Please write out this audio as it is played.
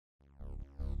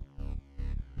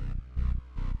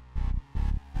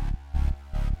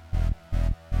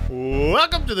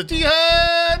Welcome to the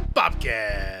T-Head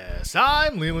Popcast.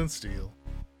 I'm Leland Steele.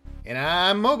 And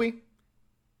I'm Moby.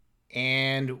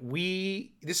 And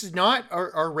this is not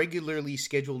our regularly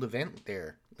scheduled event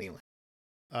there, Leland.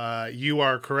 You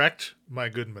are correct, my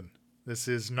goodman. This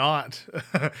is not.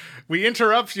 We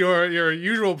interrupt your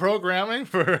usual programming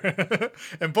for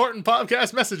important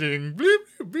podcast messaging.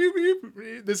 Beep, beep,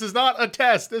 beep. This is not a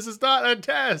test. This is not a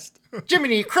test.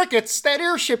 Jiminy Crickets, that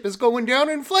airship is going down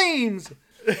in flames.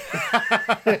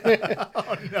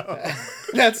 Oh, no.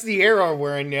 That's the era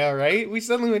we're in now, right? We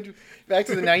suddenly went back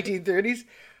to the 1930s.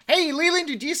 Hey, Leland,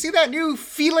 did you see that new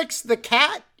Felix the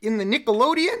Cat in the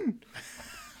Nickelodeon?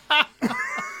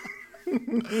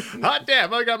 Hot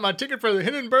damn, I got my ticket for the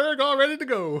Hindenburg all ready to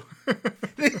go.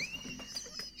 The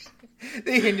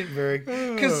Hindenburg.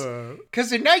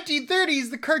 Because in 1930s,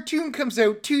 the cartoon comes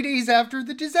out 2 days after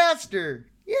the disaster.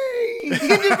 Yay!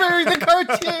 Hindenburg, the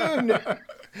cartoon!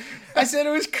 I said it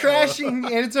was crashing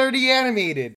and it's already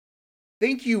animated.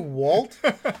 Thank you, Walt.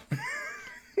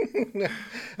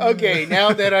 Okay,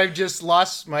 now that I've just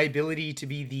lost my ability to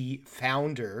be the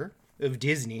founder of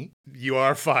Disney. You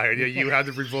are fired. Yeah, you had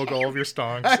to revoke all of your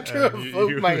stocks. I have to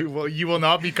revoke you will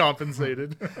not be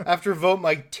compensated. I have to revoke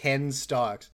my 10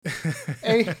 stocks.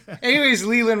 Anyways,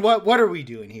 Leland, what are we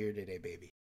doing here today,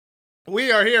 baby?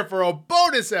 We are here for a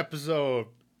bonus episode,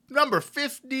 number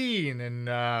 15.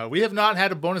 And we have not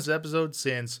had a bonus episode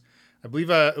since, I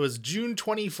believe it was June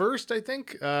 21st, I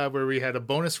think, where we had a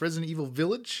bonus Resident Evil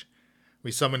Village.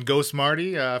 We summoned Ghost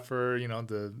Marty for,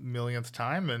 the millionth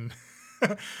time. And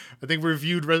I think we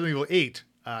reviewed Resident Evil 8.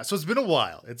 So it's been a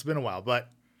while.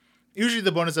 But usually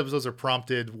the bonus episodes are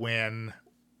prompted when,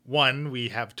 one, we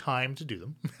have time to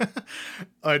do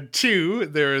them. Two,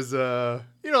 there's a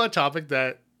topic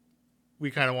that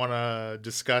we kind of want to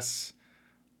discuss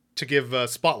to give a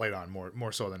spotlight on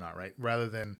more so than not, right? Rather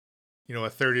than, a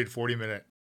 30 to 40 minute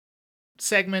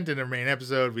segment in a main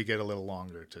episode, we get a little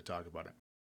longer to talk about it.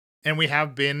 And we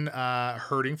have been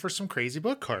hurting for some Crazy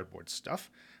About Cardboard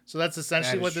stuff. So that's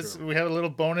essentially what this, we have a little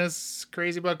bonus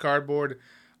Crazy About Cardboard.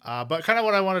 But kind of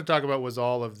what I wanted to talk about was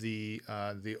all of the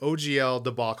OGL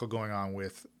debacle going on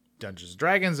with Dungeons &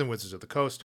 Dragons and Wizards of the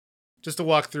Coast. Just to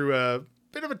walk through a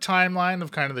bit of a timeline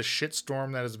of kind of the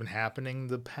shitstorm that has been happening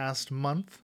the past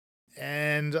month.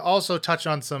 And also touch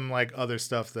on some other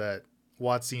stuff that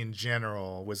WotC in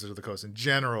general, Wizards of the Coast in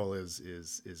general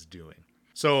is doing.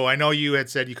 So I know you had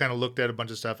said you kind of looked at a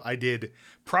bunch of stuff. I did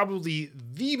probably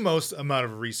the most amount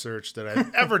of research that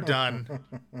I've ever done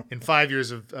in 5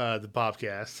 years of the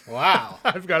podcast. Wow.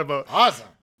 I've got about awesome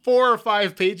 4 or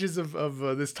 5 pages of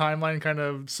this timeline kind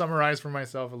of summarized for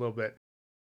myself a little bit.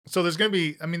 So there's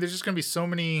just going to be so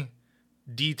many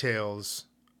details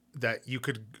that you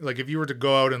could, if you were to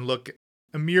go out and look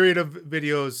a myriad of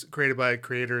videos created by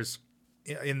creators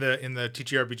in the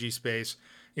TTRPG space,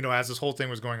 as this whole thing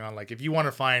was going on, if you want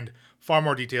to find far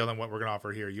more detail than what we're going to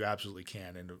offer here, you absolutely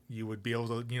can. And you would be able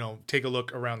to, take a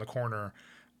look around the corner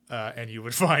and you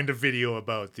would find a video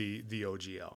about the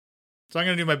OGL. So I'm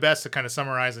going to do my best to kind of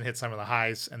summarize and hit some of the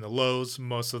highs and the lows.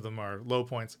 Most of them are low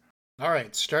points. All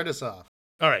right, start us off.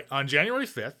 All right, on January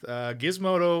 5th,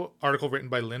 Gizmodo article written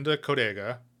by Linda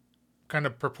Codega kind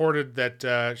of purported that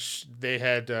they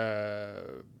had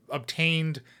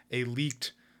obtained a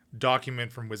leaked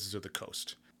document from Wizards of the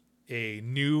Coast, a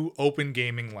new open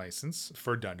gaming license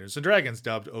for Dungeons & Dragons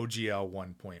dubbed OGL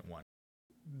 1.1.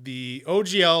 The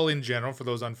OGL in general, for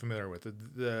those unfamiliar with it,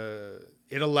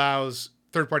 it allows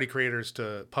third-party creators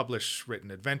to publish written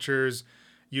adventures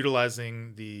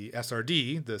utilizing the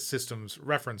SRD, the Systems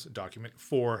Reference Document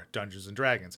for Dungeons &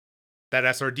 Dragons. That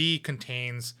SRD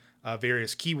contains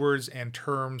various keywords and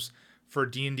terms for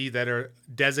D&D that are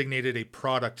designated a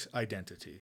product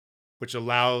identity, which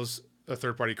allows a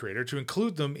third-party creator to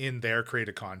include them in their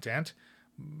created content,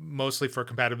 mostly for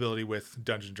compatibility with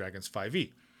Dungeons & Dragons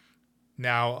 5e.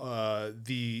 Now,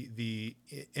 the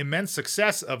immense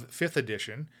success of 5th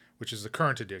edition, which is the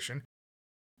current edition,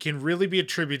 can really be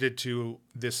attributed to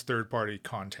this third-party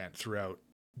content throughout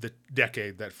the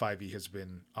decade that 5e has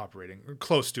been operating, or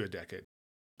close to a decade.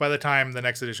 By the time the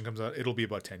next edition comes out, it'll be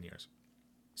about 10 years.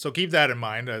 So keep that in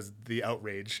mind as the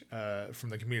outrage from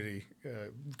the community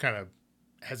kind of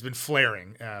has been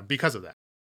flaring because of that.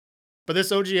 But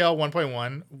this OGL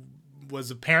 1.1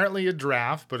 was apparently a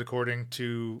draft, but according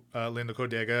to Linda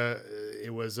Codega,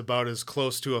 it was about as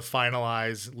close to a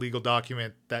finalized legal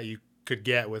document that you could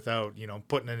get without,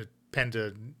 putting in a pen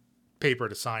to paper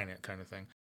to sign it kind of thing.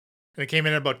 And it came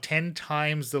in at about 10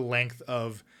 times the length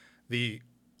of the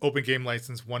Open Game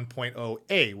License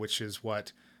 1.0A, which is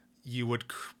what you would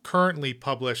currently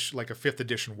publish like a 5th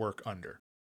edition work under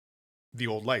the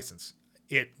old license.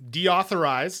 it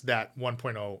deauthorized that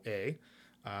 1.0a,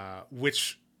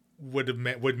 which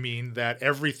would mean that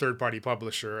every third-party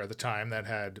publisher at the time that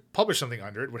had published something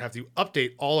under it would have to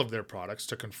update all of their products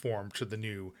to conform to the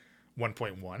new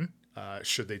 1.1,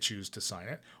 should they choose to sign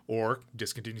it, or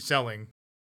discontinue selling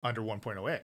under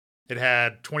 1.0a. It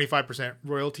had 25%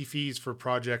 royalty fees for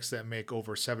projects that make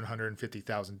over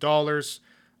 $750,000.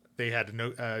 They had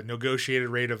a negotiated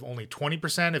rate of only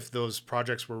 20% if those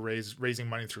projects were raising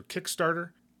money through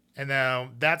Kickstarter. And now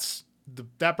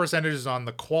that percentage is on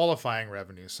the qualifying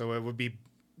revenue, so it would be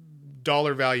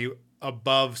dollar value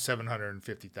above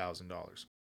 $750,000.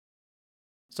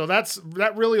 So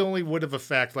that really only would have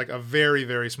affected like a very,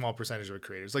 very small percentage of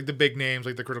creators, like the big names,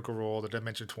 like the Critical Role, the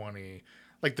Dimension 20,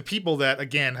 like the people that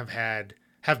again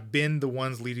have been the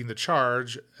ones leading the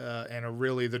charge and are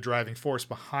really the driving force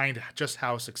behind just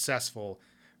how successful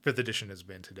 5th edition has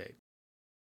been to date.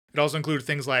 It also included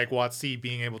things like WotC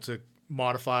being able to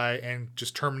modify and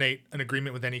just terminate an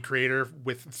agreement with any creator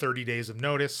with 30 days of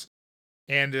notice,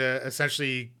 and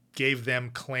essentially gave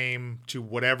them claim to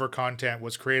whatever content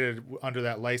was created under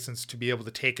that license to be able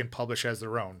to take and publish as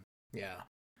their own. Yeah.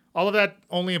 All of that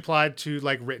only applied to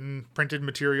like written, printed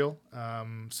material,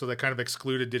 so that kind of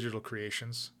excluded digital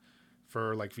creations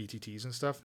for like VTTs and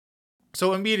stuff.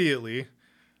 So immediately,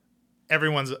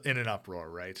 everyone's in an uproar,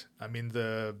 right? I mean,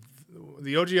 the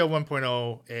OGL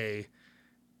 1.0a,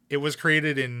 it was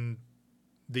created in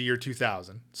the year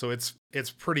 2000, so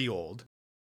it's pretty old,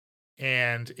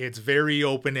 and it's very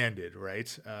open-ended,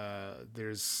 right?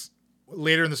 There's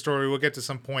later in the story we'll get to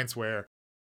some points where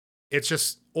it's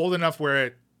just old enough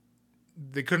where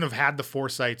they couldn't have had the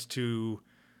foresight to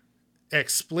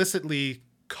explicitly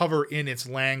cover in its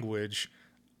language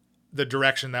the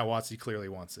direction that WotC clearly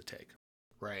wants to take.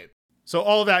 Right. So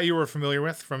all of that you were familiar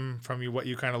with from what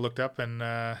you kind of looked up, and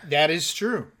that is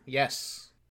true. Yes.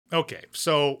 Okay,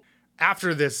 so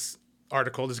after this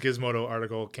article, this Gizmodo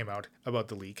article came out about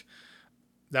the leak,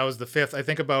 that was the 5th, I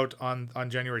think about on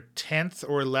January 10th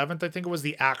or 11th, I think it was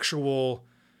the actual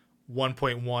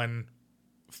 1.1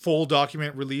 full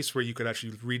document release where you could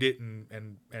actually read it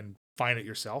and find it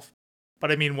yourself.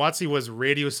 But I mean, WotC was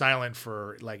radio silent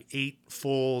for like 8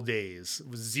 full days.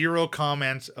 Zero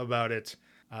comment about it.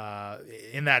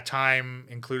 In that time,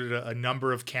 included a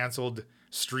number of canceled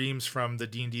streams from the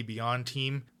D&D Beyond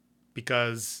team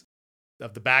because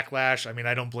of the backlash. I mean,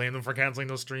 I don't blame them for canceling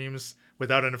those streams.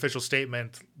 Without an official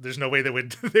statement, there's no way they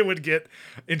would get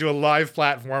into a live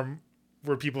platform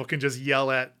where people can just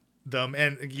yell at them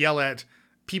and yell at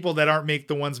people that aren't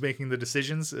the ones making the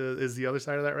decisions, is the other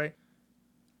side of that, right?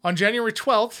 On January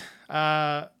 12th,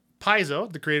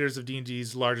 Paizo, the creators of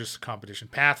D&D's largest competition,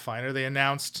 Pathfinder, they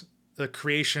announced the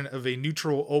creation of a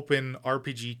neutral open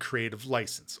RPG creative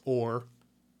license, or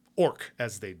ORC,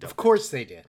 as they dubbed it. Of course they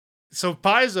did. So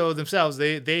Paizo themselves,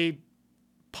 they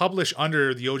publish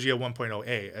under the OGL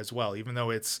 1.0a as well, even though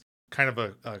it's kind of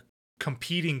a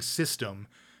competing system.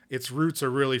 Its roots are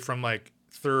really from like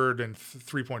 3rd and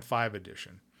 3.5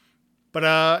 edition. But,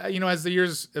 as the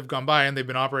years have gone by and they've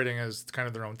been operating as kind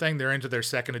of their own thing, they're into their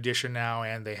 2nd edition now,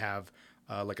 and they have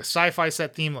like a sci-fi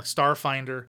set theme like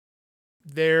Starfinder.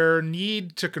 Their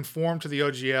need to conform to the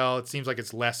OGL, it seems like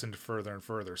it's lessened further and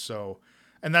further. So,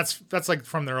 and that's like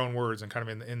from their own words and kind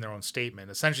of in their own statement,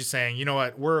 essentially saying, you know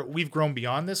what, we've grown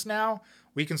beyond this now.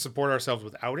 We can support ourselves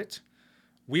without it.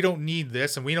 We don't need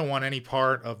this, and we don't want any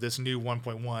part of this new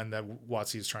 1.1 that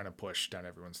WotC is trying to push down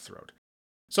everyone's throat.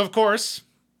 So, of course,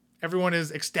 everyone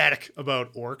is ecstatic about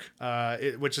ORC,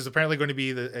 which is apparently going to be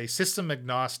a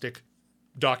system-agnostic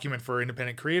document for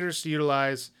independent creators to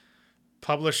utilize.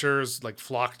 Publishers like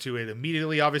flock to it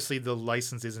immediately. Obviously, the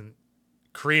license isn't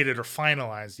created or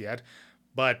finalized yet,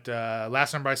 but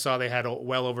last number I saw, they had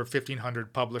well over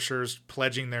 1,500 publishers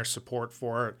pledging their support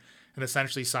for it and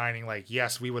essentially signing like,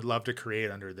 yes, we would love to create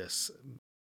under this.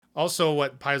 Also,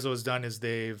 what Paizo has done is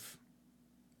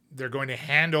they're going to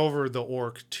hand over the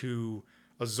ORC to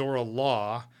Azora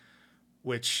Law,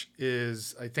 which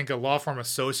is, I think, a law firm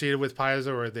associated with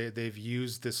Paizo, or they've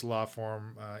used this law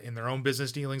firm in their own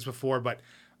business dealings before. But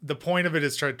the point of it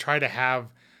is try to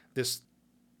have this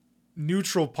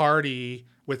neutral party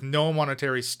with no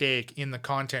monetary stake in the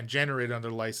content generated under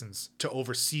the license to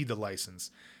oversee the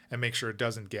license and make sure it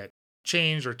doesn't get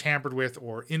changed or tampered with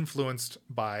or influenced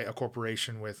by a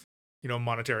corporation with,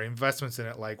 monetary investments in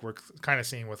it, like we're kind of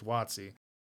seeing with WotC.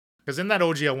 Because in that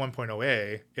OGL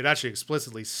 1.0a, it actually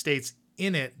explicitly states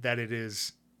in it that it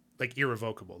is like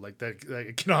irrevocable, like that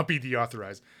it cannot be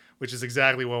deauthorized, which is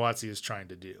exactly what WotC is trying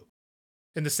to do.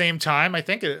 In the same time, I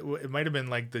think it might have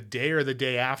been like the day or the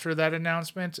day after that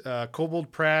announcement,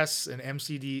 Kobold Press and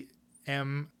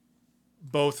MCDM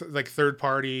both like third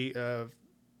party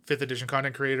 5th edition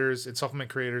content creators and supplement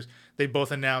creators, they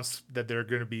both announced that they're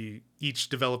going to be each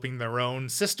developing their own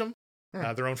system,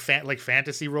 their own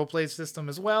fantasy roleplay system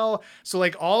as well. So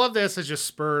like all of this has just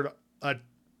spurred a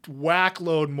whack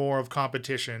load more of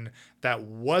competition that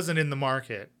wasn't in the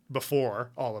market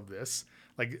before all of this.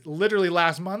 Like literally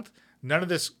last month, none of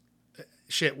this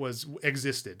shit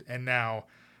existed, and now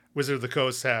Wizard of the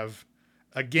Coast have,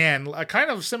 again, a kind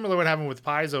of similar what happened with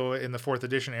Paizo in the 4th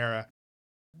edition era.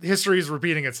 History is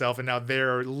repeating itself, and now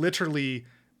they're literally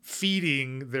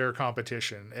feeding their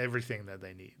competition everything that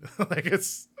they need. Like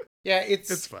it's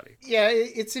funny. Yeah,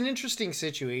 it's an interesting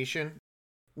situation.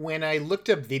 When I looked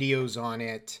up videos on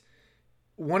it,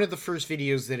 one of the first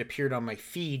videos that appeared on my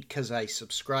feed, because I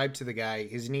subscribed to the guy,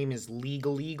 his name is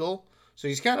Legal Eagle. So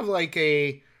he's kind of like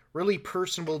a really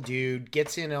personable dude,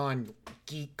 gets in on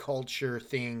geek culture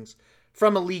things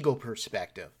from a legal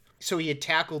perspective. So he had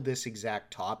tackled this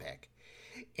exact topic.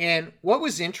 And what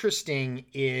was interesting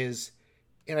is,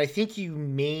 and I think you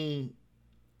may,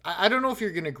 I don't know if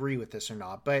you're going to agree with this or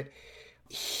not, but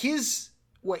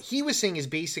what he was saying is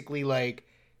basically like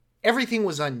everything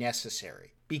was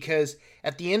unnecessary, because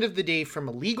at the end of the day, from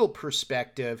a legal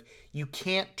perspective, you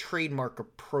can't trademark a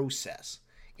process,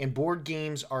 and board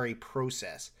games are a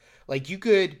process. Like you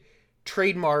could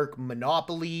trademark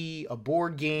Monopoly, a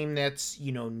board game that's,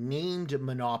 named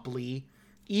Monopoly,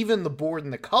 even the board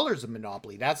and the colors of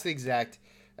Monopoly. That's the exact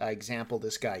example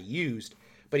this guy used.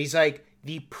 But he's like,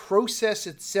 the process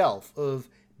itself of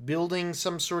building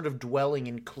some sort of dwelling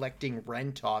and collecting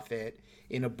rent off it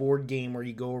in a board game where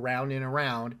you go around and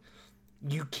around,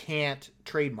 you can't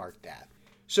trademark that.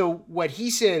 So what he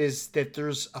said is that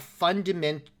there's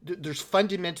fundamentally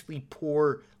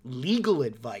poor legal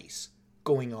advice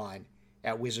going on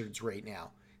at Wizards right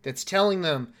now that's telling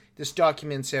them this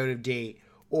document's out of date,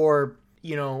 or,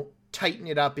 tighten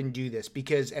it up and do this,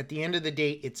 because at the end of the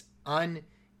day, it's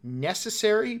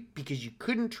unnecessary because you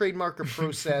couldn't trademark a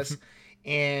process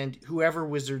and whoever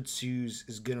Wizards sues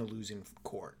is going to lose in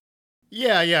court.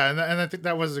 Yeah, and I think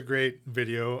that was a great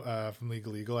video from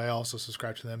Legal Eagle. I also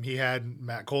subscribe to them. He had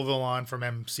Matt Colville on from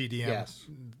MCDM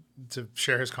to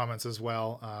share his comments as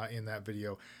well in that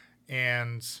video.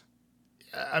 And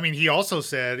I mean, he also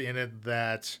said in it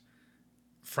that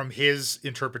from his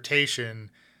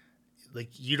interpretation, like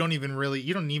you don't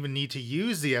even need to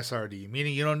use the SRD,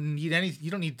 meaning you don't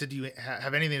need to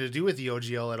have anything to do with the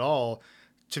OGL at all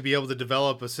to be able to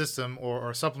develop a system or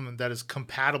a supplement that is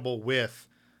compatible with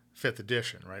 5th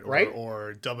edition, right?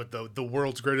 Or dub it the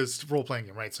world's greatest role playing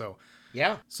game, right? So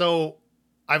yeah. So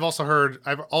I've also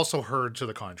heard to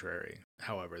the contrary.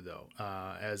 However, though,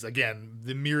 as again,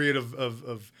 the myriad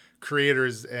of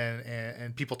creators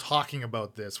and people talking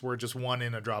about this, we're just one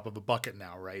in a drop of a bucket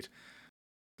now, right?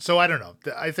 So I don't know.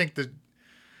 I think that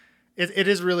it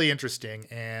is really interesting,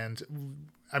 and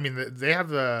I mean they have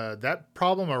that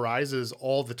problem arises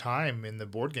all the time in the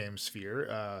board game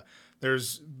sphere.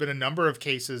 There's been a number of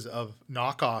cases of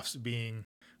knockoffs being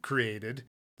created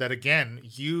that again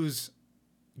use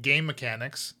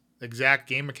exact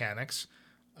game mechanics,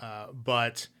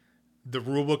 but the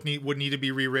rulebook would need to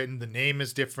be rewritten. The name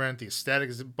is different, the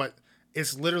aesthetics, but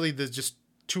it's literally there's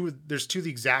two the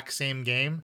exact same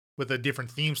game with a different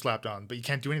theme slapped on, but you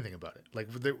can't do anything about it. Like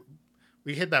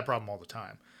we hit that problem all the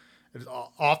time.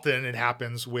 Often it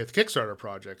happens with Kickstarter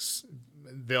projects.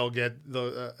 They'll get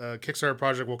the Kickstarter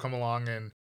project will come along,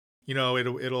 and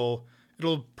it'll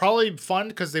probably fund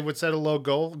because they would set a low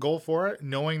goal for it,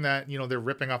 knowing that they're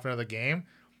ripping off another game.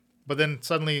 But then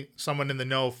suddenly someone in the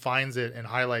know finds it and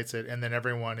highlights it, and then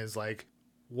everyone is like,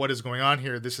 "What is going on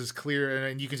here? This is clear."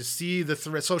 And you can just see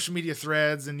the social media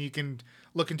threads, and you can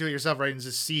look into it yourself, right, and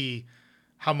just see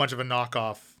how much of a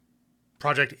knockoff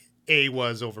Project A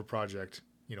was over Project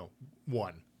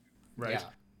 1, right?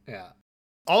 Yeah.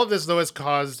 All of this though has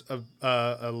caused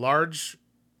a large,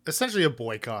 essentially a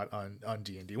boycott on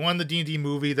D&D. One, the D&D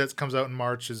movie that comes out in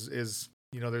March is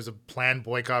there's a planned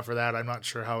boycott for that. I'm not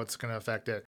sure how it's going to affect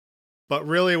it, but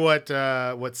really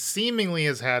what seemingly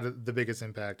has had the biggest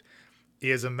impact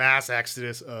is a mass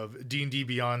exodus of D&D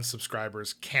Beyond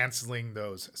subscribers canceling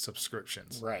those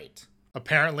subscriptions. Right.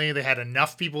 Apparently, they had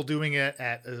enough people doing it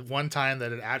at one time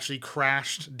that it actually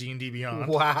crashed D&D Beyond.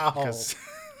 Wow.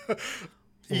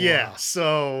 Yeah.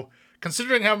 So,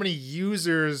 considering how many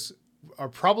users are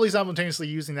probably simultaneously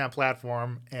using that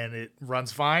platform and it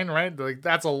runs fine, right? Like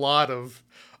that's a lot of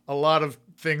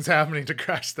things happening to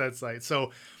crash that site.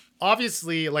 So,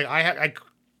 obviously, like I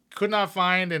could not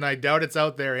find, and I doubt it's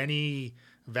out there, any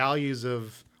values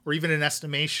of, or even an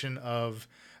estimation of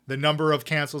the number of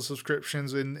canceled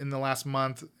subscriptions in the last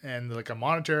month and like a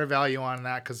monetary value on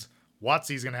that. Because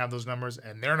WotC's going to have those numbers,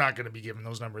 and they're not going to be giving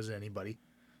those numbers to anybody.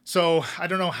 So I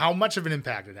don't know how much of an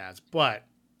impact it has, but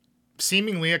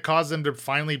seemingly it caused them to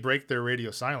finally break their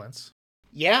radio silence.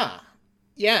 Yeah.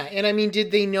 Yeah, and I mean, did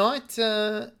they not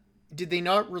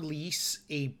release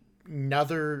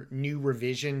another new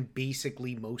revision,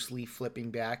 basically mostly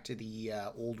flipping back to the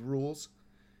old rules?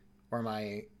 Or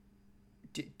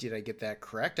did I get that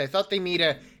correct? I thought they made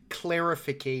a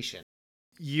clarification.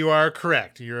 You are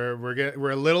correct.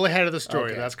 We're a little ahead of the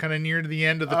story. Okay. That's kind of near to the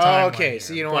end of the timeline. Okay, here,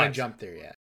 so you don't want to jump there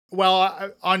yet.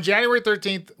 Well, on January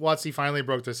 13th, WotC finally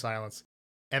broke their silence,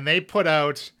 and they put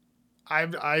out. I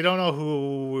don't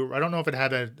know if it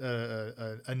had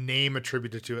a name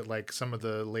attributed to it like some of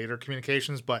the later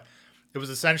communications, but it was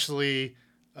essentially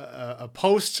a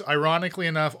post, ironically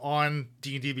enough, on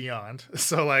D&D Beyond.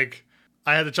 So like,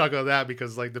 I had to chuckle at that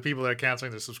because like the people that are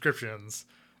canceling their subscriptions,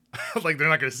 like they're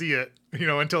not going to see it,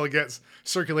 until it gets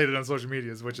circulated on social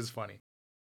medias, which is funny.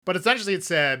 But essentially it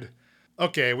said,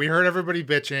 okay, we heard everybody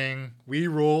bitching. We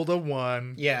rolled a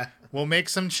 1. Yeah. We'll make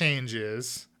some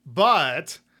changes,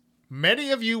 but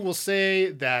many of you will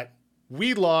say that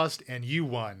we lost and you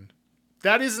won.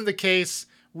 That isn't the case.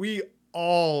 We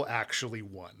all actually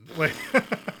won.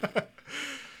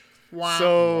 Wow.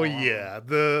 So yeah,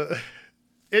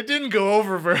 it didn't go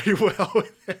over very well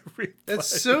with everybody.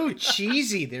 That's so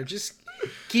cheesy. They're just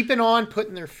keeping on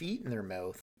putting their feet in their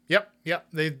mouth. Yep.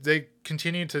 They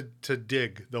continue to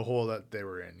dig the hole that they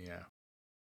were in, yeah.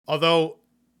 Although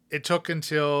it took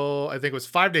until, I think it was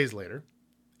 5 days later,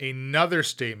 another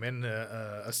statement,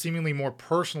 a seemingly more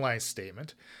personalized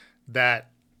statement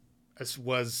that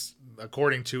was,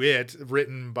 according to it,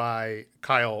 written by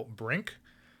Kyle Brink,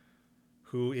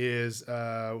 who is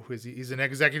he's an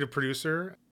executive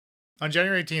producer. On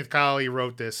January 18th, Kyle, he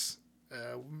wrote this.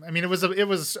 It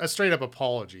was a straight up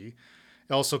apology.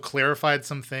 It also clarified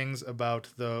some things about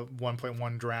the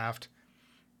 1.1 draft,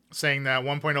 saying that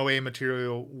 1.0A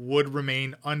material would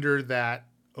remain under that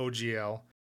OGL.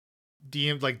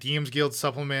 DM's Guild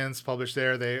supplements published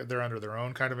there, they're under their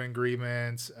own kind of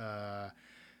agreements,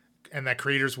 and that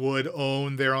creators would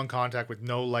own their own content with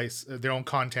no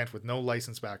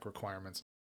license back requirements.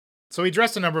 So he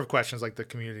addressed a number of questions like the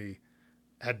community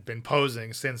had been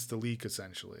posing since the leak,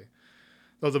 essentially.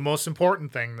 Though the most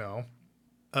important thing, though,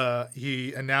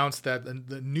 he announced that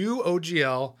the new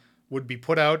OGL would be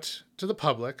put out to the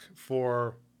public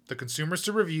for the consumers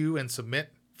to review and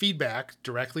submit feedback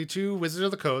directly to Wizards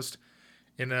of the Coast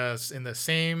in the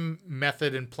same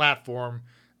method and platform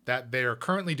that they are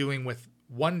currently doing with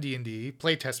 1D&D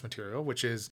playtest material, which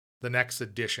is the next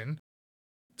edition,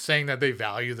 saying that they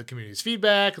value the community's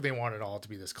feedback. They want it all to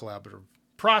be this collaborative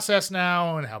process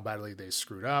now, and how badly they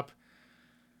screwed up.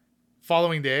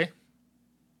 Following day,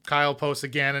 Kyle posts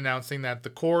again announcing that the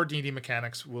core D&D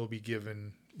mechanics will be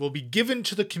given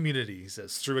to the community, he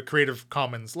says, through a Creative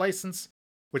Commons license,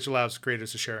 which allows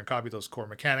creators to share and copy those core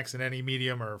mechanics in any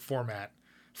medium or format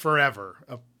forever,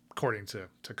 according to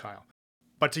Kyle.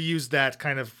 But to use that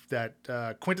kind of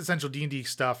quintessential D&D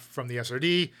stuff from the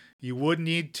SRD, you would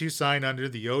need to sign under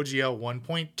the OGL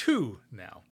 1.2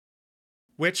 now,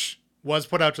 which was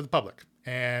put out to the public.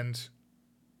 And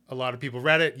a lot of people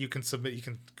read it. You can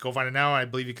go find it now. I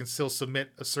believe you can still submit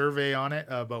a survey on it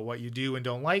about what you do and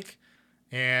don't like.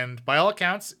 And by all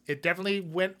accounts, it definitely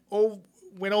went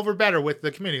over better with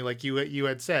the community, like you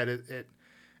had said.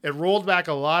 It rolled back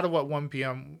a lot of what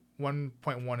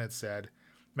 1.1 had said.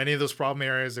 Many of those problem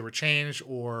areas that were changed,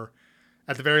 or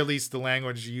at the very least, the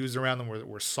language used around them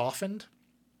were softened.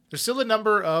 There's still a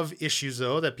number of issues,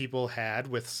 though, that people had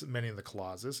with many of the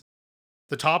clauses.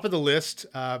 The top of the list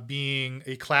being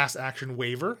a class action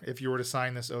waiver if you were to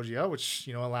sign this OGL, which,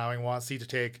 allowing WotC to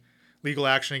take legal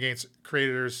action against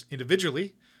creators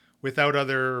individually without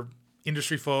other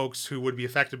industry folks who would be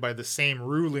affected by the same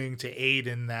ruling to aid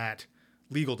in that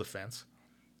legal defense.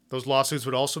 Those lawsuits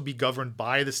would also be governed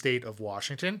by the state of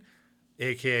Washington,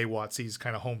 aka WotC's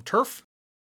kind of home turf.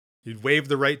 You'd waive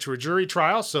the right to a jury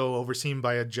trial, so overseen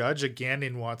by a judge, again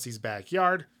in WotC's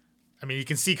backyard. I mean, you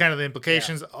can see kind of the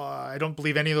implications. Yeah. I don't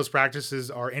believe any of those practices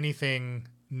are anything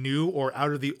new or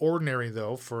out of the ordinary,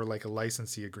 though, for like a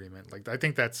licensee agreement. Like, I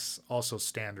think that's also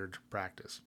standard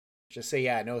practice. Just say,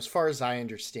 yeah, no, as far as I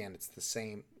understand, it's the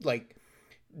same. Like,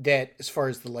 that as far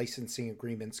as the licensing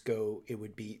agreements go, it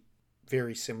would be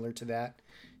very similar to that,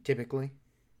 typically.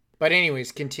 But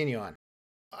anyways, continue on.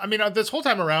 I mean, this whole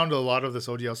time around, a lot of this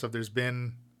OGL stuff, there's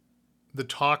been the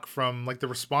talk from, like, the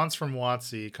response from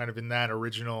WotC kind of in that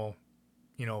original,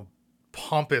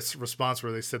 pompous response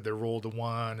where they said they rolled a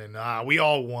 1 and we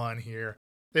all won here.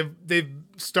 They've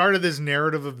started this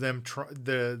narrative of them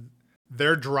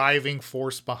their driving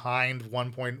force behind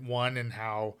 1.1 and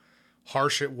how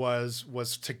harsh it was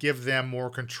to give them more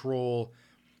control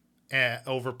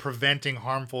over preventing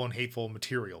harmful and hateful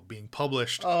material being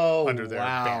published under their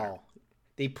banner.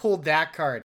 They pulled that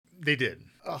card. They did.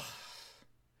 Ugh.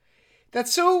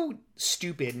 That's so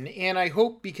stupid. And I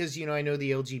hope, because, I know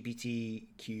the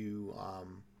LGBTQ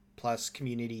plus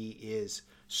community is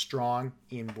strong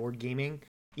in board gaming.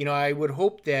 I would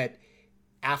hope that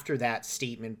after that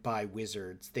statement by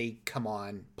Wizards, they come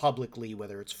on publicly,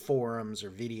 whether it's forums or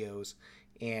videos,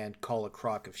 and call a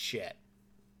crock of shit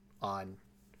on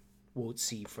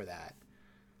WotC for that.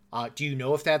 Do you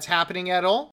know if that's happening at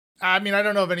all? I mean, I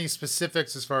don't know of any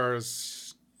specifics as far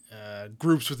as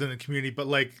groups within the community, but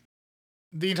like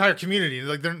the entire community,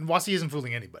 like WotC isn't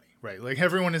fooling anybody, right? Like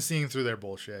everyone is seeing through their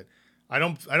bullshit. I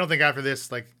don't think after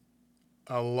this, like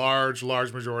a large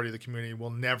majority of the community will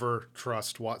never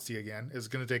trust WotC again. It's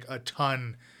going to take a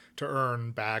ton to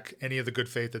earn back any of the good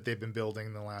faith that they've been building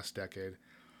in the last decade.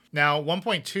 Now,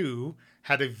 1.2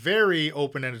 had a very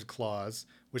open-ended clause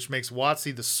which makes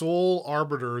WotC the sole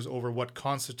arbiters over what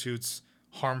constitutes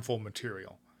harmful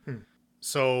material.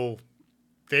 So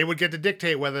they would get to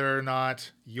dictate whether or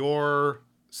not your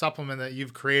supplement that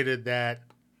you've created that,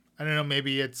 I don't know,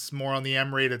 maybe it's more on the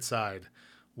M-rated side.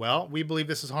 Well, we believe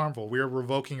this is harmful. We are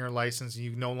revoking your license and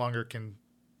you no longer can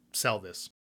sell this.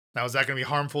 Now, is that going to be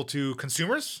harmful to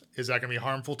consumers? Is that going to be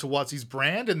harmful to WotC's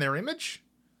brand and their image?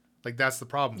 Like, that's the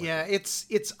problem with it.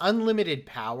 It's unlimited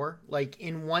power. Like,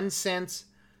 in one sense,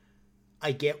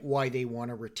 I get why they want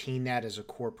to retain that as a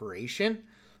corporation.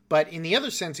 But in the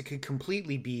other sense, it could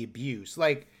completely be abused.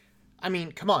 Like, I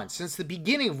mean, come on. Since the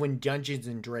beginning of when Dungeons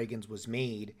 & Dragons was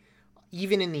made,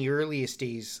 even in the earliest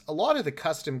days, a lot of the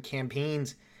custom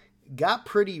campaigns got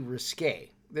pretty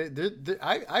risque.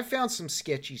 I found some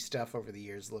sketchy stuff over the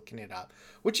years looking it up,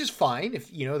 which is fine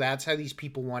if, that's how these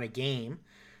people want a game.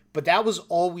 But that was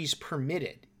always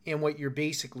permitted. And what you're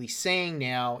basically saying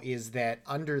now is that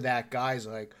under that guise,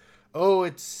 like, oh,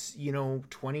 it's,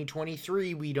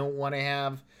 2023, we don't want to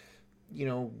have,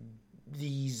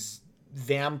 these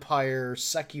vampire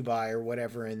succubi or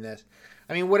whatever in this.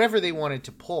 I mean, whatever they wanted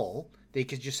to pull, they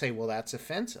could just say, well, that's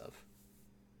offensive,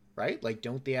 right? Like,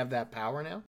 don't they have that power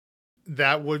now?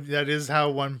 That is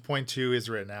how 1.2 is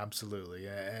written. Absolutely.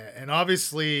 And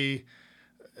obviously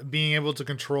being able to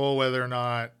control whether or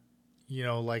not,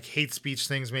 like hate speech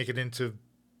things make it into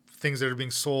things that are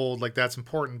being sold, like that's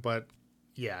important. But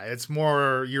yeah, it's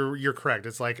more, you're correct.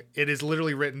 It's like, it is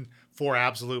literally written for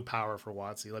absolute power for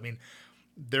WotC. I mean,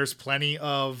 there's plenty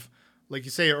of, like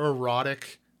you say,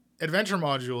 erotic adventure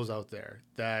modules out there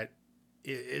that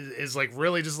is like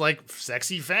really just like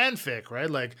sexy fanfic, right?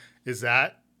 Like, is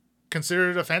that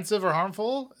considered offensive or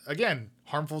harmful? Again,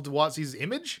 harmful to WotC's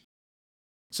image?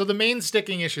 So the main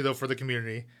sticking issue, though, for the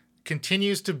community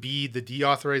continues to be the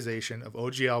deauthorization of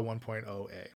OGL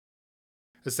 1.0a.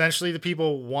 Essentially, the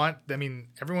people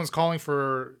everyone's calling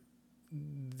for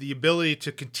the ability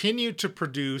to continue to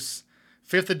produce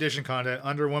 5th edition content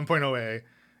under 1.0a,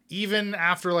 even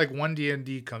after like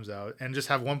 1D&D comes out, and just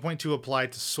have 1.2 apply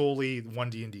to solely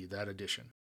 1D&D, that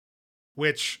edition.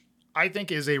 Which I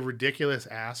think is a ridiculous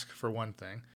ask, for one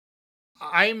thing.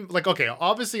 I'm like, okay,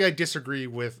 obviously I disagree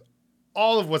with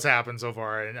all of what's happened so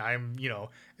far, and I'm,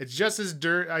 it's just as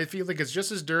dirty. I feel like it's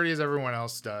just as dirty as everyone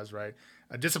else does, right?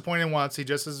 Disappointed in WotC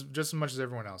just as much as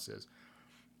everyone else is.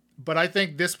 But I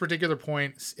think this particular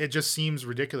point, it just seems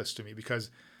ridiculous to me, because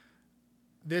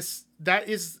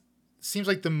seems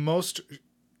like the most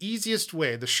easiest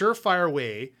way, the surefire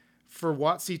way for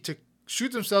WotC to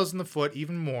shoot themselves in the foot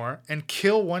even more and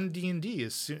kill 1D&D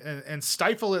and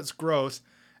stifle its growth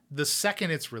the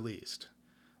second it's released.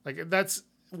 Like,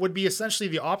 would be essentially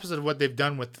the opposite of what they've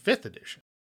done with 5th edition.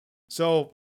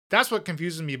 So that's what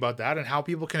confuses me about that, and how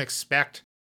people can expect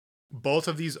both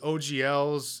of these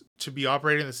OGLs to be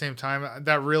operating at the same time.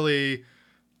 That really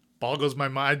boggles my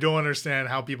mind. I don't understand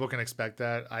how people can expect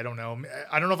that. I don't know.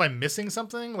 I don't know if I'm missing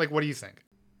something. Like, what do you think?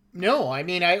 No, I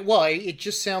mean, it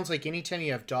just sounds like anytime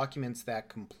you have documents that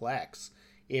complex,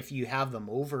 if you have them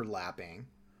overlapping,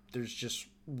 it's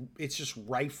just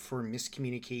rife for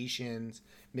miscommunications,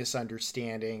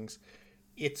 misunderstandings.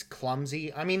 It's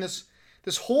clumsy. I mean,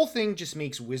 this whole thing just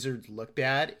makes Wizards look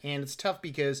bad, and it's tough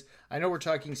because I know we're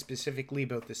talking specifically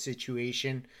about the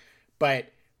situation,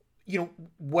 but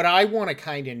what I want to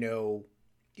kind of know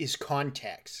is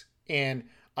context. And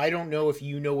I don't know if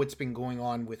you know what's been going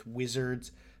on with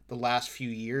Wizards the last few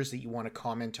years that you want to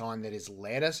comment on that has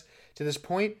led us to this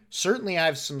point. Certainly I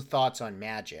have some thoughts on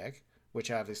Magic, which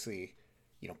obviously,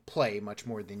 play much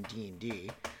more than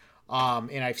D&D.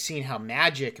 And I've seen how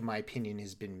Magic, in my opinion,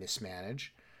 has been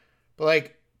mismanaged.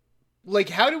 But like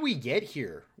how do we get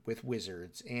here with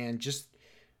Wizards? And just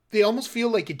they almost feel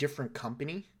like a different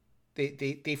company.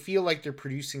 They feel like they're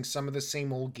producing some of the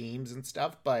same old games and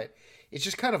stuff, but it's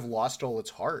just kind of lost all its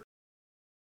heart.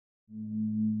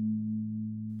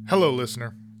 Hello,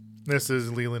 listener. This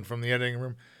is Leland from the editing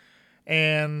room,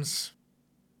 and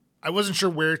I wasn't sure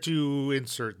where to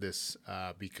insert this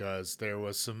because there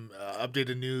was some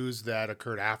updated news that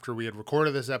occurred after we had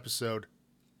recorded this episode,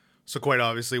 so quite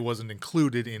obviously wasn't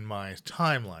included in my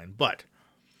timeline. But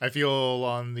I feel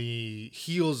on the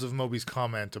heels of Moby's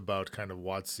comment about kind of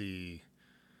WotC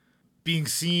being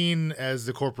seen as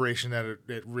the corporation that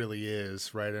it really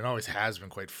is, right, and always has been,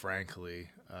 quite frankly.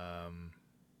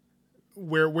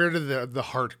 Where did the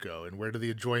heart go, and where did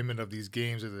the enjoyment of these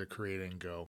games that they're creating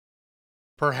go?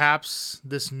 Perhaps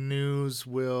this news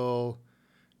will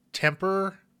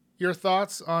temper your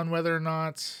thoughts on whether or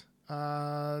not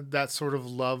that sort of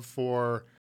love for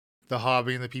the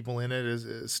hobby and the people in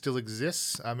it still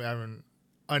exists. I mean,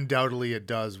 undoubtedly it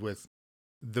does with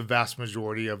the vast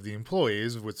majority of the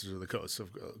employees of Wizards of the Coast,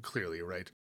 clearly, right?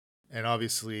 And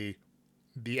obviously,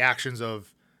 the actions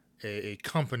of a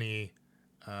company,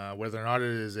 whether or not it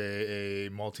is a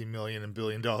multi-million and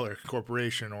billion-dollar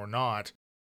corporation or not,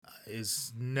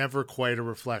 is never quite a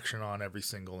reflection on every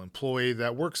single employee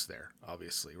that works there,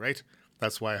 obviously, right?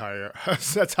 That's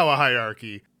that's how a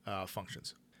hierarchy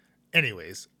functions.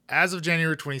 Anyways, as of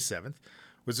January 27th,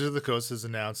 Wizards of the Coast has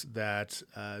announced that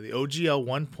the OGL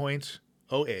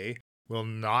 1.0A will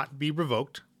not be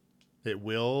revoked. It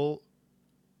will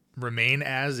remain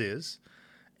as is,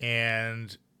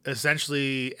 and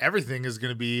essentially everything is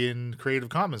going to be in Creative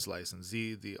Commons license.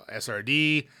 The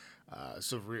SRD,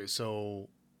 so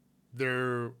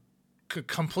they're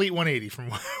complete 180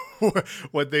 from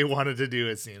what they wanted to do.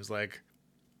 It seems like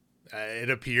it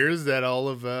appears that all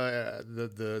of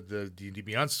the D&D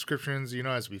Beyond subscriptions,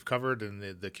 as we've covered, and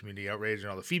the community outrage and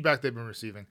all the feedback they've been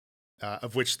receiving,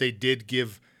 of which they did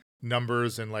give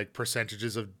numbers and like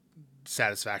percentages of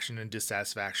satisfaction and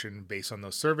dissatisfaction based on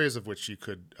those surveys, of which you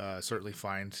could certainly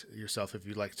find yourself if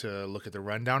you'd like to look at the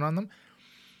rundown on them.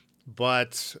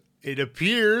 But it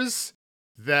appears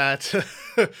that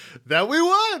that we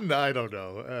won. I don't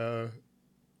know.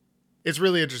 It's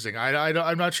really interesting.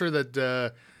 I'm not sure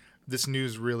that this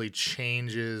news really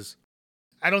changes.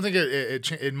 I don't think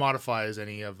it modifies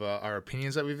any of our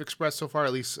opinions that we've expressed so far.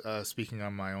 At least speaking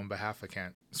on my own behalf, I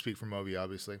can't speak for Moby,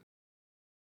 obviously,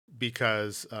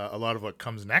 because a lot of what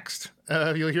comes next,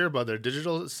 you'll hear about their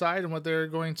digital side and what they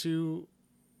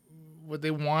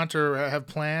want or have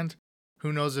planned.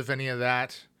 Who knows if any of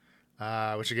that,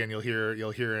 which again you'll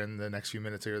hear in the next few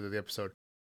minutes here of the episode,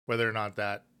 whether or not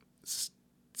that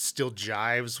still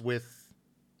jives with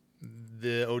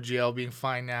the OGL being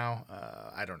fine now.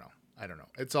 I don't know.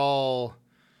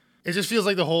 It just feels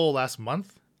like the whole last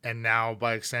month, and now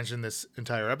by extension this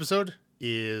entire episode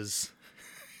is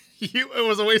it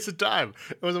was a waste of time.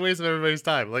 It was a waste of everybody's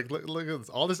time. Like, look at this,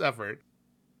 all this effort.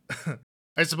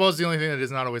 I suppose the only thing that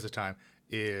is not a waste of time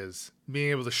is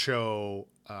being able to show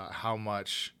how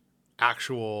much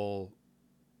actual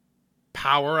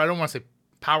power, I don't want to say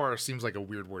power, seems like a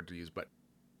weird word to use, but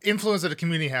influence that a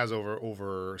community has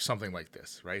over something like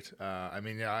this, right?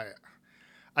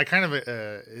 I kind of,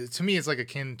 to me, it's like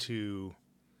akin to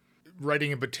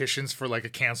writing in petitions for like a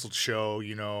canceled show,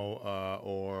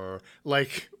 or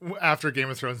like after Game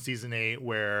of Thrones season 8,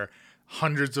 where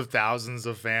hundreds of thousands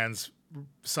of fans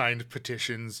signed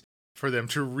petitions for them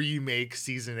to remake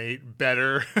season 8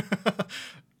 better.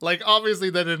 Like, obviously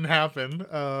that didn't happen.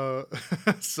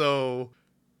 So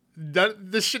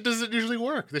this shit doesn't usually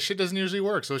work.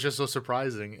 So it's just so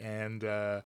surprising and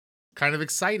kind of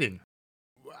exciting.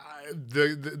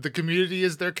 The community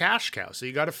is their cash cow, so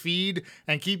you got to feed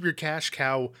and keep your cash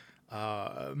cow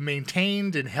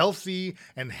maintained and healthy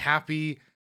and happy,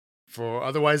 for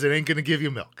otherwise it ain't gonna give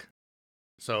you milk.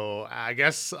 So I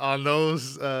guess on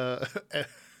those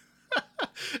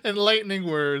enlightening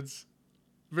words,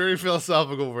 very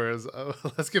philosophical words,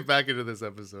 let's get back into this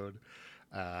episode.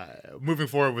 Moving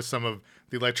forward with some of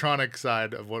the electronic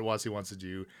side of what WotC wants to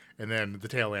do, and then the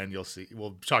tail end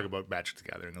we'll talk about Magic the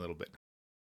Gathering a little bit.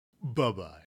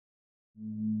 Bye-bye.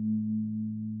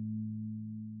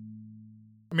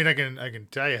 I mean, I can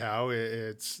tell you how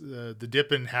it's the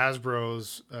dip in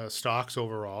Hasbro's stocks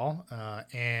overall,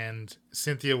 and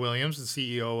Cynthia Williams, the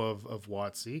CEO of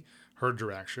WotC, her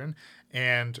direction,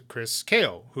 and Chris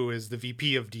Kao, who is the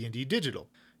VP of D&D Digital,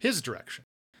 his direction.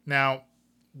 Now,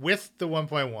 with the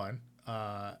 1.1,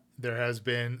 there has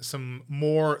been some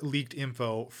more leaked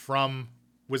info from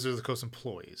Wizards of the Coast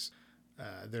employees.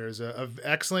 There's an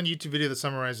excellent YouTube video that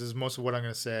summarizes most of what I'm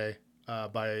going to say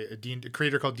by a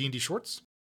creator called D&D Shorts.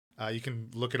 You can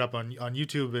look it up on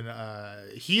YouTube,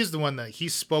 and he's the one that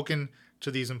he's spoken to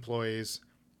these employees,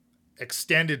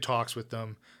 extended talks with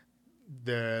them.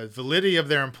 The validity of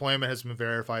their employment has been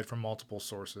verified from multiple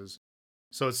sources.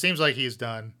 So it seems like he's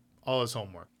done all his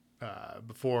homework.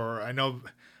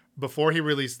 Before he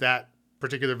released that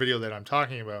particular video that I'm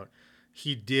talking about,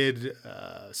 he did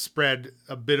spread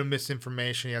a bit of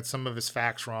misinformation. He had some of his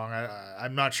facts wrong.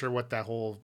 I'm not sure what that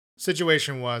whole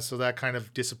situation was, so that kind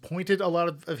of disappointed a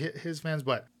lot of his fans,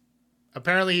 but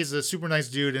apparently he's a super nice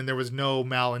dude, and there was no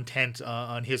malintent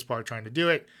on his part trying to do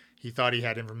it. He thought he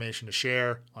had information to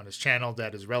share on his channel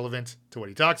that is relevant to what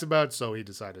he talks about, so he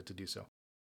decided to do so.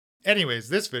 Anyways,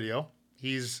 this video,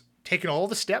 he's taken all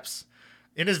the steps.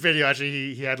 In his video,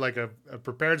 actually, he had like a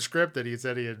prepared script that he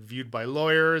said he had viewed by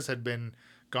lawyers, had been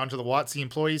gone to the WotC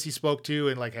employees he spoke to,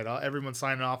 and like had everyone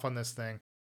signing off on this thing.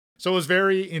 So it was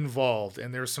very involved,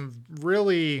 and there's some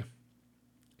really...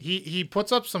 He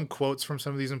puts up some quotes from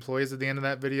some of these employees at the end of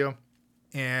that video,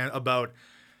 and about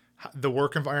the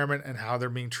work environment and how they're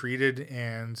being treated,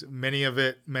 and many of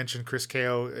it mentioned Chris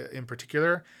Kao in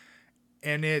particular,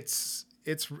 and it's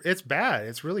bad.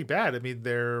 It's really bad. I mean,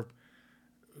 they're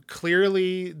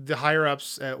clearly the higher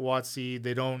ups at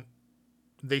WotC.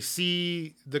 They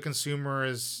see the consumer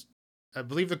as, I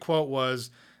believe the quote was,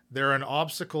 they're an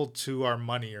obstacle to our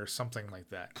money or something like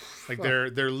that. Like they're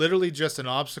literally just an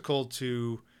obstacle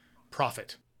to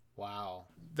profit. Wow.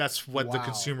 That's what the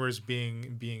consumer is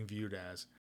being viewed as.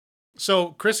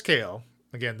 So Chris Kao,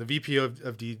 again, the VP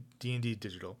of D&D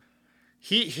Digital,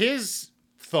 his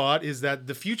thought is that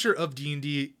the future of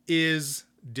D&D is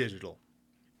digital.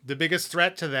 The biggest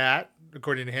threat to that,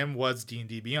 according to him, was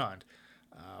D&D Beyond.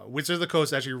 Wizards of the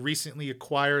Coast actually recently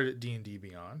acquired D&D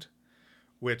Beyond,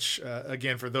 which,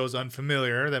 again, for those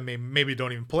unfamiliar that maybe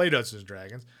don't even play Dungeons &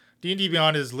 Dragons, D&D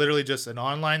Beyond is literally just an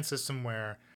online system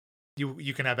where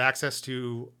you can have access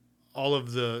to all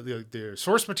of the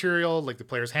source material, like the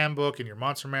player's handbook and your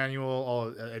monster manual, all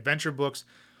adventure books,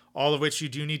 all of which you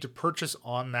do need to purchase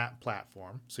on that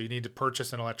platform. So you need to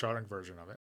purchase an electronic version of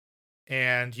it.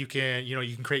 And you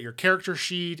can create your character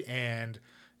sheet, and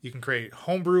you can create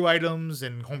homebrew items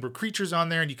and homebrew creatures on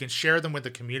there, and you can share them with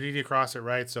the community across it,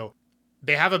 right? So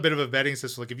they have a bit of a vetting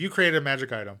system. Like if you create a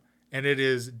magic item and it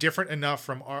is different enough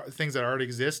from things that already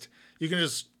exist, you can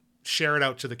just share it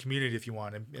out to the community if you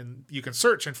want. And you can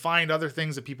search and find other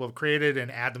things that people have created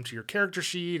and add them to your character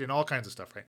sheet and all kinds of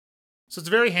stuff, right? So it's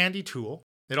a very handy tool.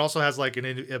 It also has like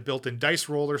a built-in dice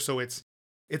roller, so it's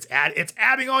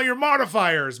adding all your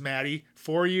modifiers, Maddie,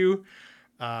 for you.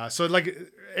 So like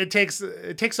it takes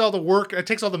all the work, it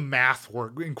takes all the math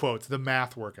work, in quotes, the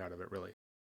math work out of it, really.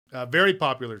 Very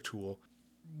popular tool.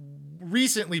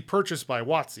 Recently purchased by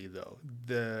WotC, though.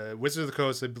 The Wizards of the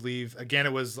Coast, I believe, again,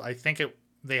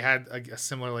 they had a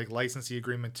similar like licensing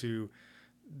agreement to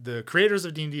the creators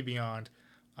of D&D Beyond,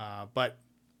 but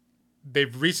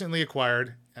they've recently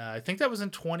acquired, I think that was in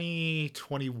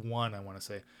 2021, I want to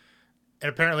say. And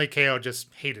apparently Kao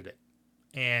just hated it.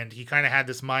 And he kind of had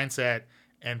this mindset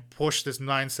and pushed this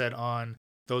mindset on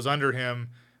those under him,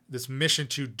 this mission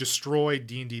to destroy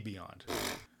D&D Beyond,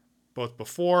 both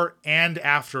before and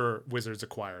after Wizards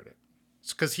acquired it.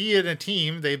 Because he and a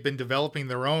team, they've been developing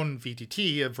their own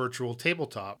VTT, a virtual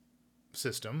tabletop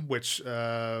system, which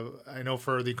I know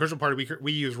for the Encouragement Party,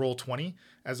 we use Roll20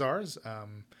 as ours.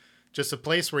 Just a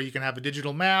place where you can have a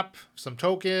digital map, some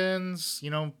tokens,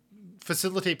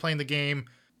 facilitate playing the game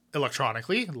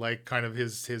electronically, like kind of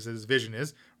his vision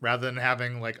is, rather than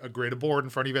having like a grid of board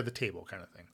in front of you at the table kind of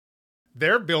thing.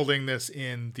 They're building this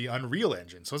in the Unreal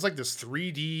Engine. So it's like this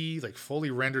 3D, like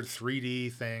fully rendered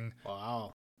 3D thing.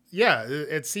 Wow. Yeah,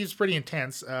 it seems pretty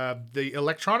intense. The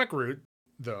electronic route,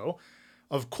 though,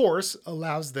 of course,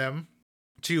 allows them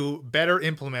to better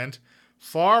implement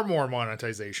far more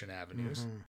monetization avenues.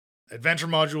 Mm-hmm. Adventure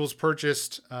modules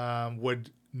purchased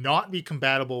would not be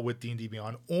compatible with D&D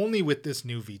Beyond, only with this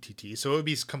new VTT. So it would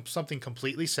be something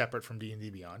completely separate from D&D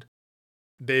Beyond.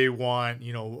 They want,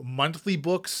 monthly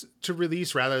books to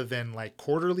release rather than like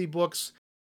quarterly books.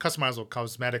 Customizable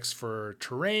cosmetics for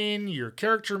terrain, your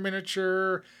character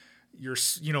miniature, your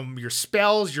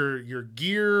spells, your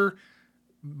gear,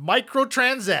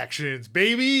 microtransactions,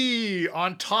 baby,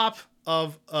 on top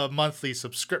of a monthly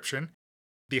subscription.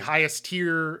 The highest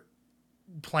tier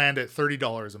planned at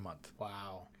 $30 a month.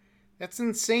 Wow. That's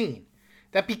insane.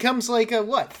 That becomes like a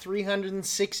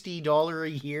 $360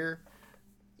 a year,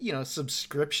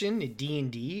 subscription to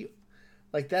D&D.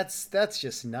 Like that's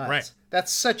just nuts. Right.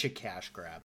 That's such a cash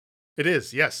grab. It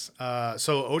is, yes.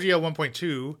 So OGL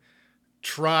 1.2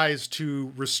 tries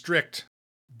to restrict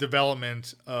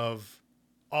development of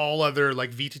all other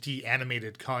like VTT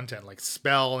animated content, like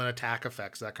spell and attack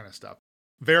effects, that kind of stuff,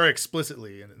 very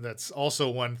explicitly. And that's also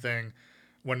one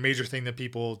major thing that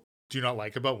people do not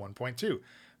like about 1.2.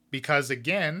 Because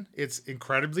again, it's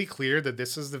incredibly clear that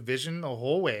this is the vision the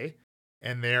whole way,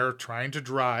 and they're trying to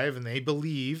drive, and they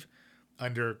believe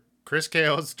under Chris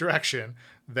Kao's direction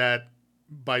that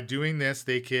by doing this,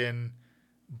 they can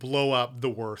blow up the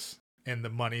worth and the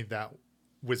money that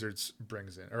Wizards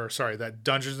brings in, or sorry, that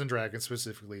Dungeons and Dragons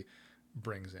specifically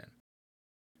brings in.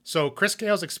 So Chris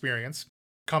Kao's experience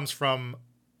comes from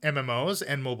MMOs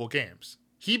and mobile games.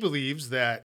 He believes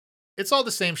that it's all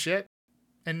the same shit,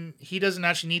 and he doesn't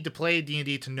actually need to play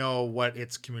D&D to know what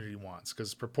its community wants,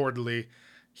 because purportedly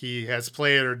he has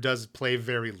played or does play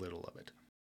very little of it.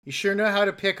 You sure know how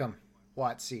to pick them,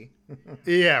 Watsy.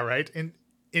 Yeah, right. In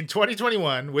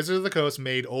 2021, Wizards of the Coast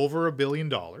made over $1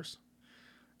 billion,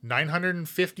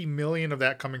 950 million of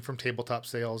that coming from tabletop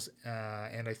sales,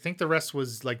 and I think the rest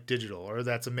was like digital, or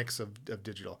that's a mix of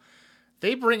digital.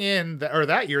 They bring in,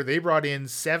 that year they brought in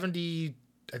 70,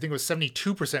 I think it was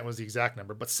 72% was the exact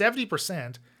number, but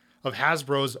 70% of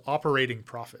Hasbro's operating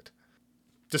profit.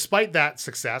 Despite that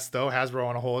success, though, Hasbro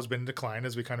on a whole has been in decline,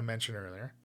 as we kind of mentioned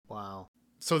earlier. Wow.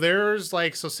 So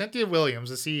Cynthia Williams,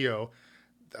 the CEO,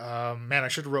 man, I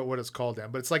should have wrote what it's called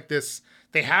down, but it's like this,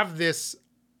 they have this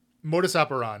modus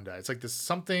operandi. It's like this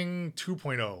something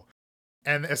 2.0.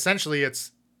 And essentially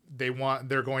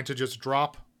they're going to just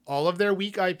drop all of their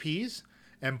weak IPs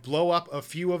and blow up a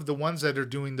few of the ones that are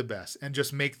doing the best and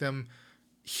just make them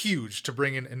huge to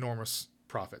bring in enormous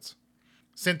profits.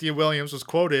 Cynthia Williams was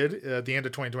quoted at the end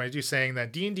of 2022 saying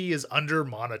that D&D is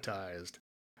under-monetized.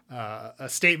 A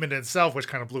statement in itself which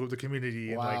kind of blew up the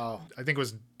community. Wow. I think it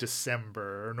was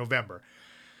December or November.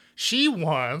 She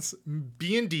wants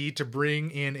D&D to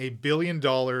bring in $1 billion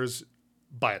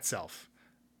by itself.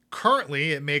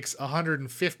 Currently, it makes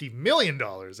 $150 million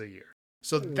a year.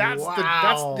 So that's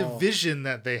the vision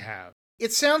that they have.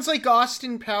 It sounds like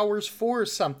Austin Powers 4 or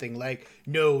something. Like,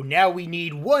 no, now we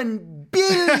need $1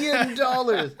 billion.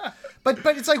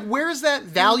 But it's like, where's that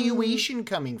valuation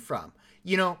coming from?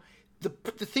 You know, the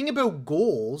thing about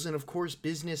goals, and of course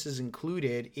business is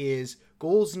included, is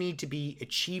goals need to be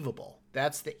achievable.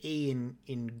 That's the A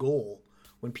in goal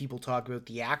when people talk about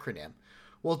the acronym.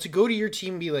 Well, to go to your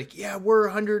team and be like, yeah, we're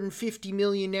 150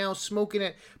 million now, smoking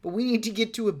it, but we need to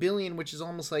get to $1 billion, which is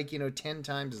almost like, 10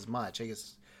 times as much. I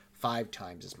guess 5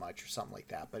 times as much or something like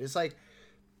that. But it's like,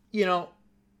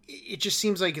 it just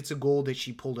seems like it's a goal that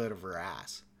she pulled out of her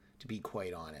ass, to be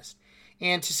quite honest.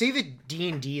 And to say that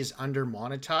D&D is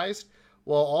under-monetized,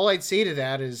 well, all I'd say to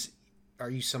that is,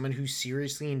 are you someone who's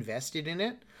seriously invested in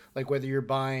it? Like whether you're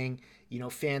buying,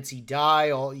 fancy die,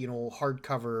 all,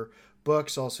 hardcover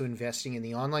books, also investing in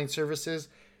the online services.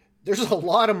 There's a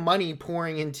lot of money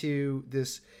pouring into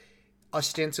this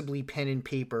ostensibly pen and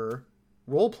paper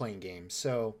role-playing game.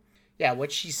 So, yeah,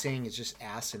 what she's saying is just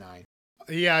asinine.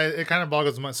 Yeah, it kind of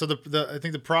boggles my mind. So I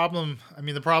think the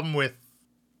problem with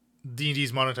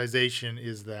D&D's monetization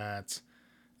is that,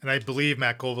 and I believe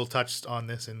Matt Colville touched on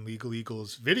this in Legal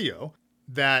Eagle's video,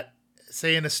 that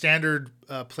say in a standard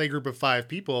play group of 5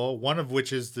 people, one of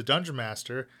which is the Dungeon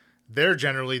Master, they're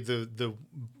generally the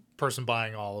person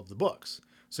buying all of the books.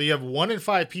 So you have 1 in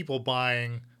 5 people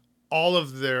buying all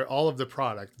of the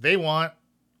product. They want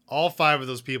all 5 of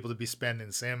those people to be spending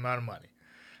the same amount of money.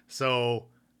 So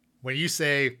when you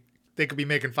say they could be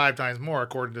making 5 times more,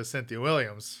 according to Cynthia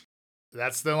Williams,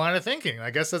 that's the line of thinking.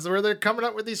 I guess that's where they're coming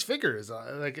up with these figures.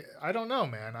 I don't know,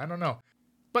 man. I don't know.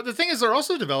 But the thing is, they're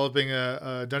also developing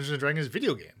a Dungeons and Dragons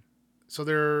video game. So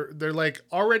they're like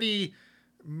already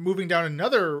moving down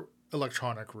another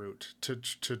electronic route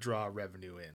to draw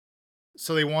revenue in.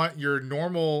 So they want your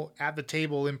normal at the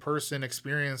table in person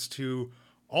experience to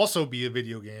also be a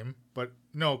video game, but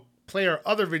no, play our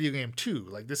other video game too.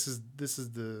 Like this is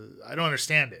I don't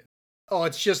understand it. Oh,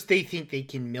 it's just they think they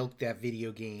can milk that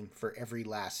video game for every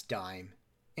last dime,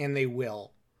 and they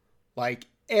will. Like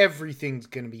everything's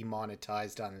going to be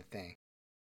monetized on the thing.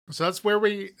 So that's where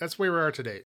we are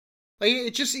today. Like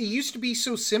it used to be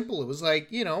so simple. It was like,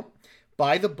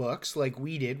 buy the books like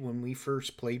we did when we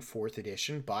first played 4th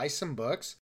edition, buy some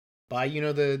books, buy,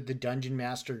 the Dungeon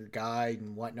Master guide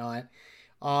and whatnot,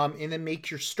 and then make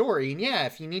your story. And yeah,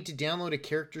 if you need to download a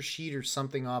character sheet or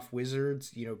something off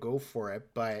Wizards, go for it.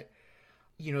 But,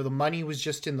 the money was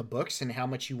just in the books and how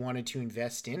much you wanted to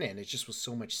invest in it. It just was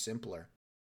so much simpler.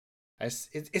 It's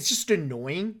just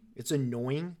annoying. It's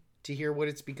annoying to hear what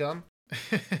it's become.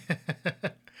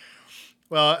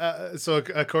 Well, so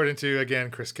according to,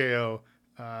 again, Chris Kao,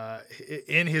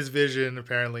 in his vision,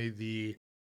 apparently the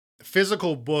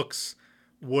physical books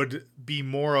would be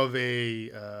more of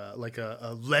a like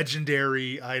a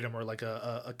legendary item or like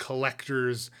a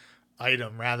collector's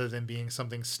item rather than being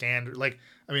something standard. Like,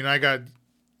 I mean, I got,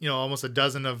 almost a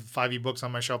dozen of 5e books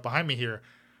on my shelf behind me here.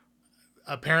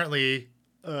 Apparently,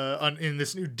 in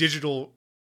this new digital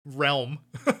realm,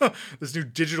 this new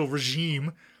digital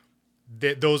regime,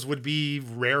 that those would be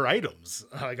rare items.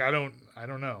 Like, I don't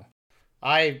know.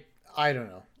 I don't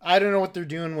know. I don't know what they're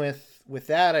doing with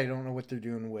that. I don't know what they're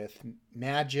doing with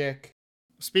Magic.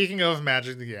 Speaking of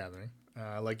Magic the Gathering,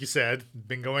 like you said,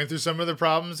 been going through some of the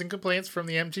problems and complaints from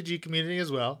the MTG community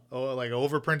as well. Oh, like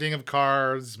overprinting of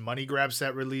cards, money grab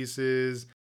set releases,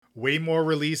 way more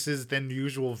releases than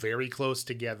usual, very close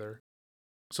together.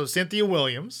 So Cynthia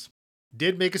Williams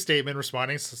did make a statement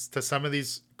responding to some of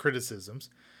these criticisms,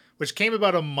 which came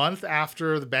about a month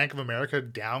after the Bank of America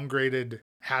downgraded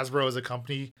Hasbro as a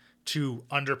company to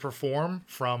underperform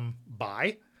from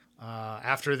buy,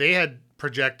 after they had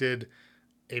projected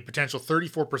a potential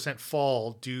 34%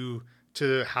 fall due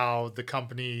to how the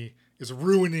company is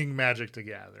ruining Magic the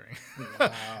Gathering.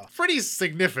 Wow. Pretty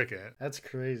significant. That's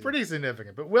crazy. Pretty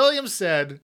significant. But Williams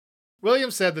said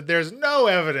that there's no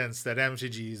evidence that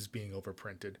MTG is being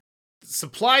overprinted.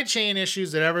 Supply chain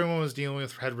issues that everyone was dealing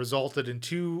with had resulted in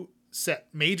two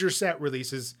major set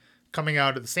releases coming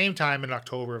out at the same time in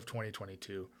October of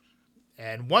 2022.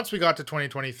 And once we got to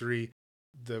 2023,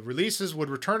 the releases would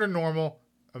return to normal,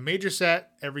 a major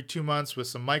set every 2 months with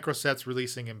some micro sets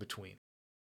releasing in between.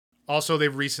 Also,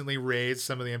 they've recently raised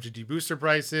some of the MTG booster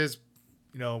prices,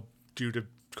 due to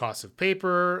cost of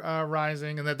paper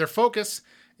rising, and that their focus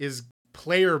is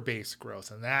player-based growth.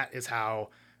 And that is how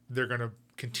they're going to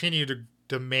continue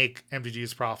to make MTG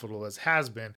as profitable as has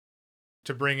been.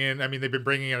 To bring in, they've been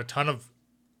bringing in a ton of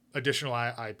additional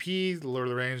IP, Lord of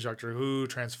the Rings, Doctor Who,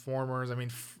 Transformers.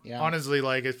 Honestly,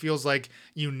 like, it feels like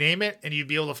you name it and you'd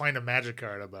be able to find a Magic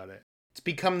card about it. It's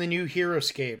become the new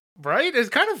HeroScape. Right? It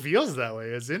kind of feels that way.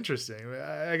 It's interesting.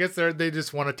 I guess they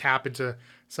just want to tap into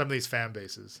some of these fan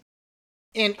bases.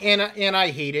 And I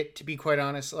hate it, to be quite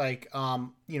honest. Like,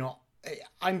 I've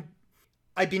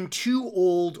been too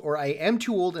old, or I am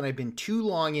too old, and I've been too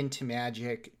long into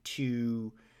Magic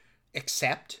to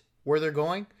accept where they're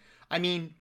going.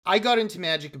 I got into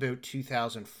Magic about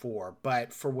 2004,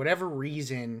 but for whatever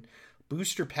reason,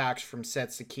 booster packs from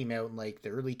sets that came out in like the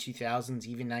early 2000s,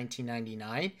 even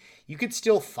 1999, you could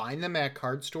still find them at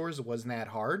card stores. It wasn't that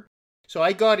hard. So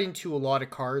I got into a lot of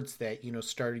cards that,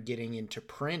 started getting into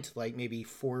print like maybe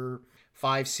 4,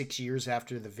 5, 6 years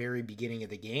after the very beginning of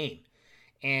the game.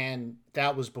 And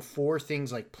that was before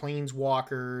things like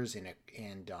Planeswalkers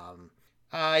and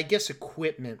I guess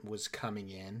equipment was coming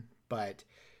in, but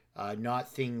not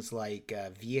things like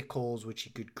vehicles, which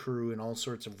you could crew and all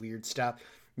sorts of weird stuff.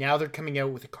 Now they're coming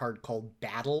out with a card called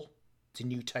Battle. It's a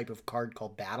new type of card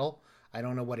called Battle. I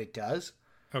don't know what it does.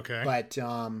 Okay. But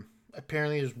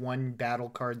apparently there's one battle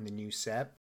card in the new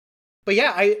set. But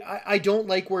yeah, I don't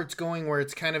like where it's going, where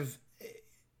it's kind of,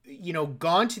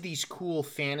 gone to these cool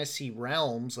fantasy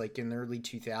realms, like in the early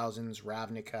 2000s,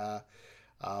 Ravnica,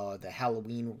 the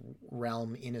Halloween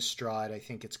realm, Innistrad, I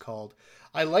think it's called.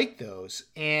 I like those.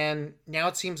 And now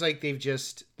it seems like they've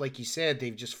just, like you said,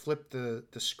 they've just flipped the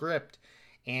script,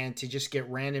 and to just get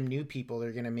random new people,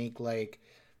 they're going to make like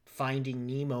Finding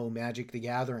Nemo, Magic the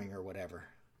Gathering or whatever.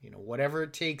 Whatever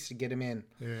it takes to get them in.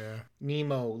 Yeah.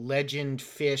 Nemo, legend,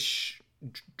 fish,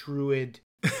 druid.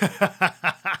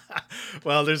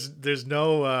 Well, there's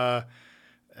no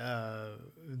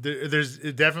there's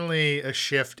definitely a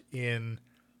shift in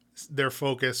their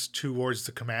focus towards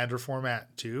the Commander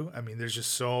format too. There's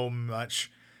just so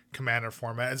much Commander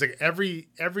format. It's like every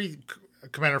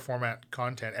Commander format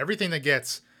content, everything that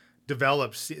gets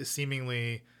developed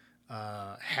seemingly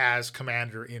has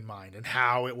Commander in mind and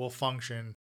how it will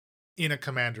function in a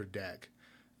Commander deck.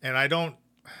 And I don't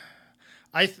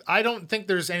think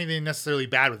there's anything necessarily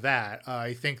bad with that.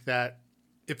 I think that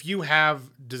if you have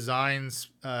designs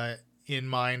in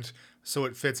mind so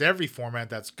it fits every format,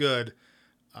 that's good.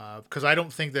 Because I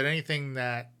don't think that anything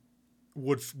that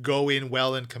would go in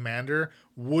well in Commander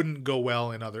wouldn't go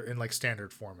well in like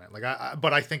standard format.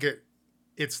 But I think it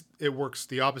works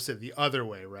the opposite, the other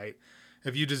way, right?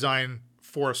 If you design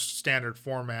for a standard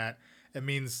format, it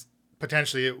means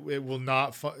potentially it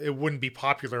wouldn't be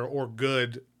popular or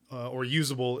good or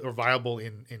usable or viable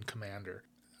in Commander.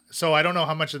 So I don't know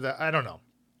how much of that. I don't know.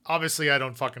 Obviously, I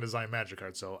don't fucking design Magic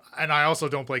cards, and I also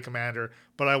don't play Commander,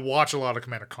 but I watch a lot of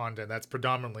Commander content. That's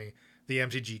predominantly the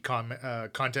MTG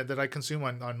content that I consume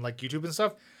on like YouTube and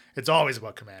stuff. It's always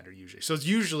about Commander usually. So it's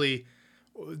usually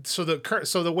so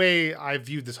the way I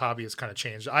viewed this hobby has kind of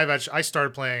changed. I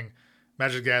started playing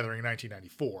Magic the Gathering in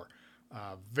 1994,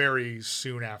 very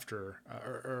soon after,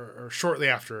 or shortly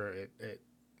after it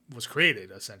was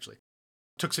created, essentially.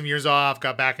 Took some years off,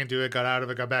 got back into it, got out of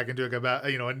it, got back into it, got back,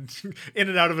 and in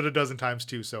and out of it a dozen times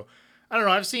too. So I don't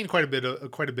know. I've seen quite a bit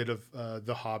of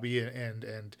the hobby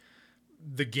and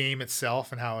the game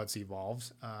itself and how it's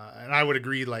evolved. And I would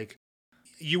agree. Like,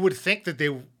 you would think that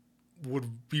they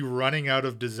would be running out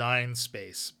of design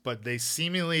space, but they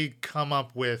seemingly come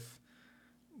up with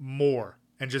more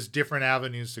and just different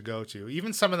avenues to go to.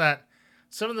 Even some of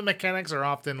the mechanics are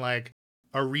often like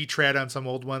a retread on some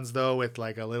old ones, though, with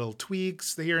like a little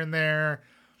tweaks here and there.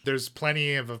 There's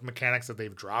plenty of mechanics that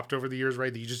they've dropped over the years,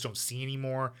 right, that you just don't see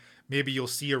anymore. Maybe you'll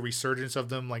see a resurgence of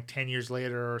them like 10 years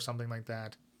later or something like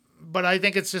that. But I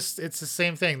think it's the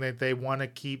same thing that they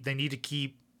need to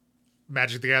keep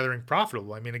Magic the Gathering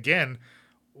profitable. I mean, again,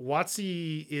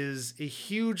 WotC is a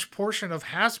huge portion of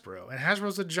Hasbro, and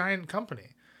Hasbro's a giant company.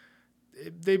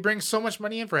 They bring so much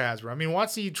money in for Hasbro. I mean,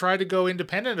 WotC tried to go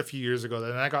independent a few years ago,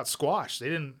 then that got squashed.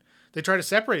 They tried to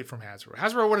separate from Hasbro.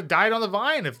 Hasbro would have died on the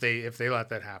vine if they let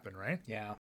that happen, right?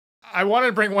 Yeah. I wanted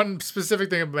to bring one specific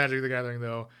thing about Magic the Gathering,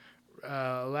 though.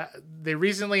 They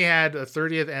recently had a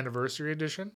 30th anniversary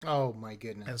edition. Oh my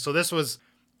goodness. And so this was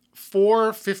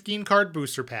 4 15-card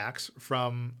booster packs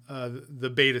from the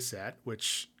beta set,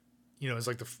 which, is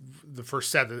like the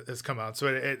first set that has come out. So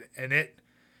it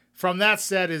from that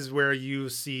set is where you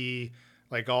see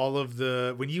like all of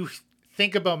when you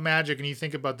think about Magic and you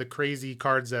think about the crazy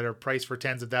cards that are priced for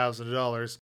tens of thousands of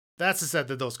dollars, that's the set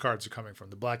that those cards are coming from.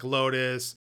 The Black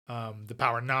Lotus, the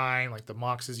Power 9, like the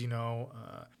Moxes,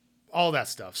 all that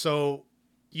stuff. So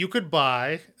you could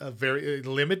buy a very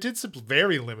limited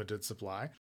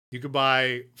supply. You could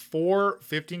buy 4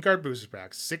 15-card booster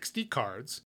packs, 60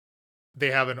 cards.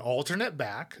 They have an alternate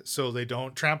back, so they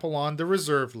don't trample on the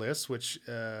reserve list, which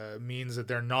means that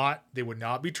they would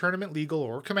not be tournament legal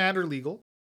or commander legal.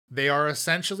 They are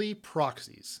essentially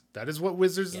proxies. That is what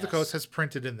Wizards of the Coast has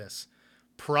printed in this.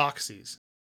 Proxies.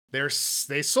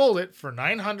 They sold it for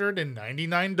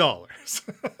 $999.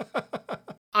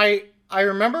 I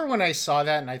remember when I saw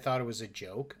that and I thought it was a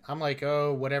joke. I'm like,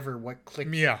 oh, whatever, what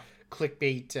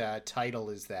clickbait title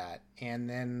is that? And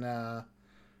then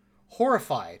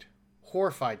horrified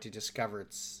to discover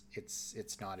it's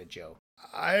not a joke.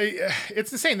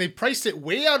 It's insane. They priced it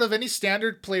way out of any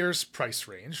standard player's price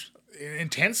range.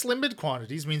 Intense limited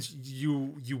quantities means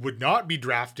you would not be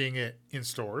drafting it in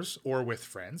stores or with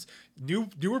friends.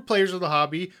 Newer players of the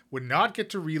hobby would not get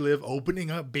to relive opening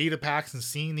up beta packs and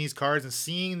seeing these cards and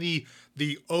seeing the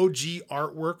OG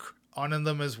artwork on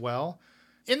them as well.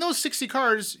 In those 60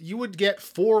 cards, you would get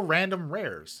 4 random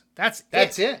rares. That's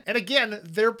it. And again,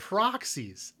 they're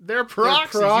proxies. They're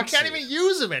proxies. You can't even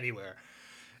use them anywhere.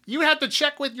 You have to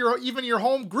check with your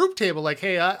home group table. Like,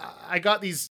 hey, I got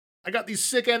these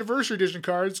sick anniversary edition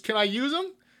cards. Can I use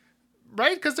them?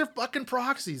 Right? Because they're fucking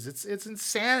proxies. It's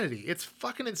insanity. It's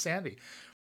fucking insanity.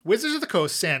 Wizards of the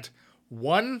Coast sent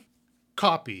 1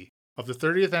 copy of the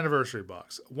 30th anniversary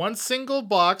box. 1 single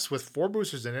box with 4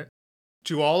 boosters in it,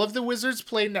 to all of the Wizards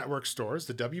Play Network stores,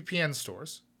 the WPN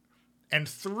stores, and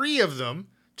 3 of them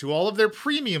to all of their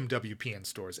premium WPN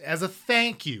stores as a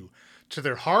thank you to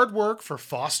their hard work for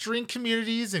fostering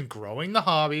communities and growing the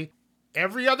hobby.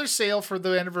 Every other sale for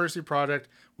the anniversary product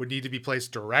would need to be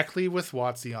placed directly with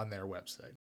WotC on their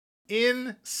website.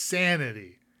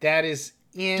 Insanity. That is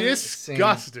insane.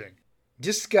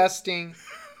 Disgusting.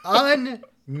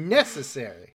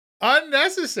 Unnecessary.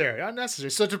 Unnecessary.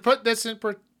 So to put this in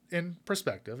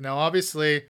perspective, now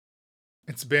obviously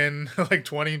it's been like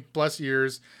 20 plus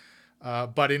years,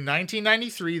 but in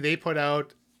 1993 they put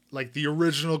out like the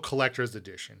original collector's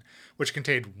edition, which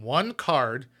contained 1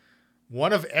 card,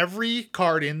 one of every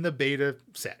card in the beta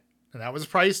set, and that was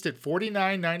priced at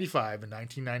 $49.95 in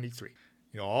 1993.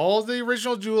 All the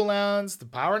original Jewel Lands, the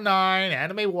Power 9,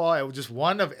 Anime Wall, it was just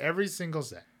one of every single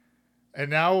set. And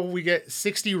now we get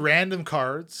 60 random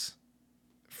cards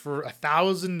for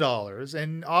 $1,000,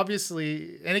 and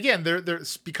obviously, and again, they're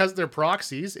because they're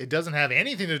proxies, it doesn't have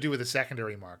anything to do with the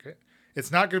secondary market. It's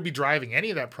not going to be driving any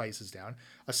of that prices down.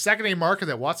 A secondary market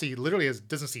that WotC literally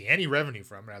doesn't see any revenue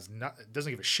from, and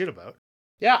doesn't give a shit about.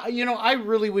 Yeah, I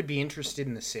really would be interested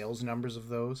in the sales numbers of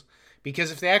those,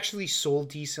 because if they actually sold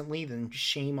decently, then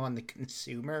shame on the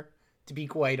consumer, to be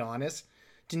quite honest,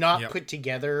 to not put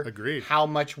together how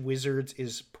much Wizards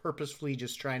is purposefully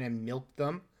just trying to milk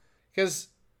them. Because,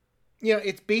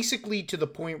 it's basically to the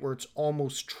point where it's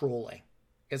almost trolling.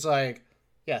 It's like,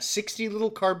 60 little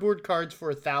cardboard cards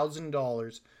for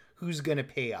 $1,000. Who's going to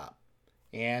pay up?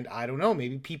 And I don't know.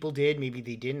 Maybe people did. Maybe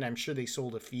they didn't. I'm sure they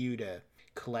sold a few to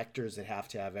collectors that have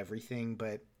to have everything.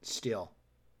 But still,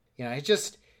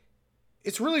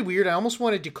 It's really weird. I almost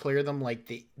want to declare them like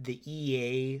the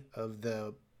EA of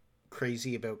the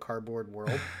crazy about cardboard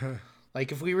world.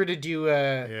 Like if we were to do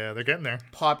a Yeah, they're getting there.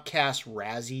 Popcast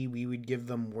Razzie, we would give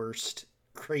them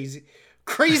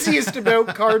craziest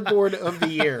about cardboard of the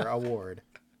year award.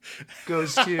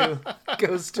 Goes to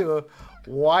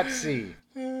Watsy.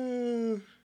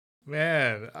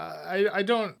 Man, I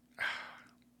don't.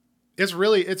 It's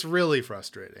really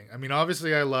frustrating. I mean,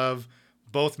 obviously, I love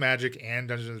both Magic and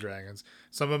Dungeons and Dragons.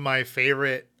 Some of my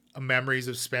favorite memories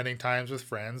of spending times with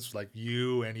friends like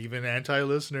you and even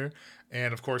Anti-Listener,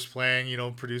 and of course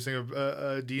playing, producing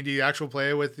a D&D actual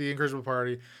play with the Incursible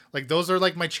Party. Like those are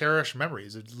like my cherished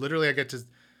memories. It's literally I get to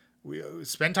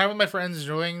spend time with my friends,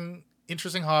 enjoying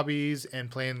interesting hobbies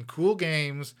and playing cool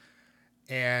games.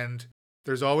 And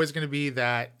there's always going to be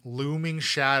that looming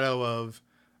shadow of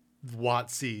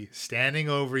WotC standing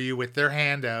over you with their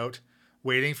hand out,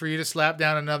 waiting for you to slap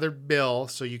down another bill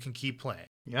so you can keep playing.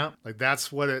 Yeah. Like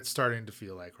that's what it's starting to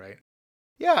feel like, right?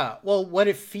 Yeah. Well, what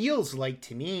it feels like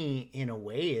to me in a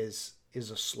way is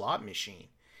a slot machine.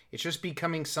 It's just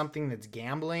becoming something that's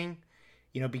gambling,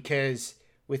 because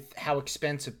with how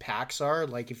expensive packs are,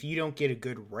 like if you don't get a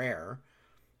good rare,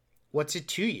 what's it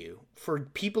to you? For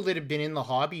people that have been in the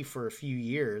hobby for a few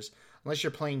years, unless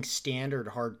you're playing standard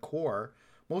hardcore,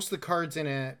 most of the cards in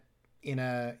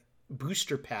a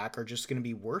booster pack are just going to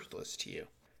be worthless to you.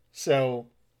 So,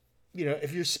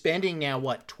 if you're spending now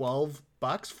 $12,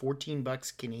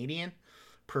 $14 Canadian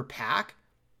per pack,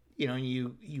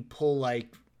 you pull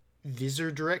like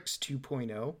Vizardrix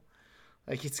 2.0,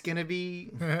 like it's going to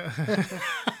be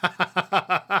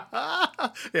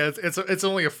Yeah, it's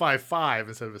only a 5/5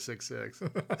 instead of a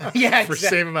 6/6. Yeah, for the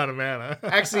same amount of mana.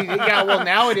 Actually, yeah. Well,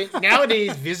 nowadays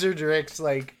Vizardrix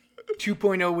like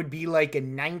 2.0 would be like a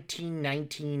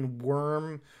 1919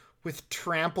 worm with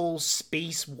trample,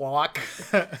 spacewalk.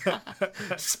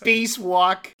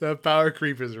 That power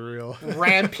creep is real.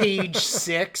 Rampage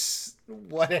 6.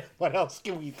 What else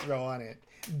can we throw on it?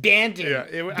 Banding. Yeah,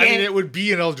 it would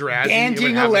be an Eldrazi.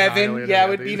 Banding 11. Yeah, it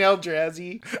would be an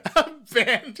Eldrazi.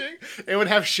 Banding. It would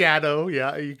have Shadow.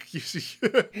 Yeah, it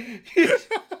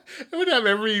would have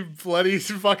every bloody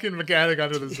fucking mechanic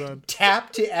under the sun.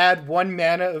 Tap to add 1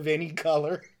 mana of any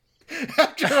color.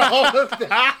 After all of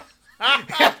that.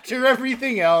 After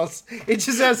everything else, it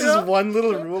just has this one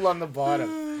little rule on the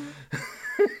bottom.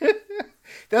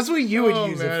 That's what you would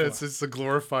use it for. It's a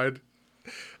glorified...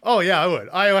 Oh, yeah, I would.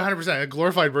 100%. A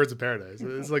glorified Birds of Paradise.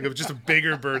 It's like just a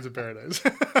bigger Birds of Paradise.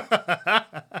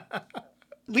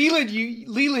 Leland,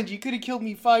 you could have killed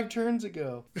me 5 turns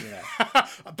ago. Yeah.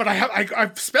 But I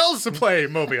have spells to play,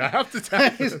 Moby. I have to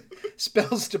tap it.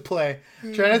 Spells to play.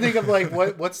 I'm trying to think of like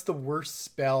what's the worst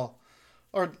spell?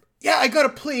 Or yeah, I gotta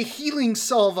play a healing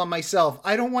salve on myself.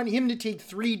 I don't want him to take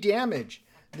 3 damage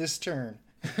this turn.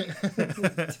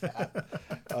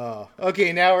 Oh,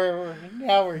 okay. Now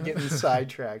we're getting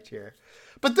sidetracked here.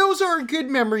 But those are good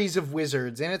memories of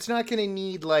Wizards, and it's not going to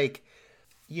need like,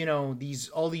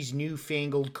 all these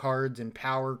newfangled cards and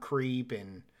power creep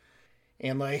and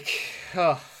like,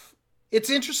 it's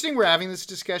interesting we're having this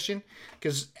discussion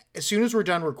because as soon as we're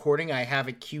done recording, I have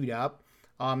it queued up.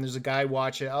 There's a guy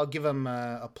watching. I'll give him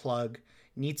a plug.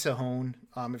 Nitsa Hone.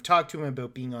 I've talked to him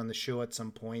about being on the show at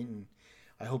some point, and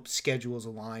I hope schedules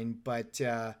align. But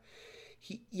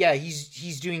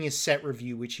he's doing his set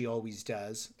review, which he always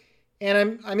does,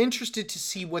 and I'm interested to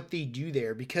see what they do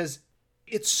there because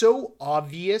it's so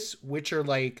obvious which are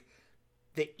like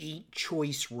the 8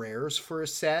 choice rares for a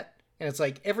set, and it's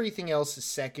like everything else is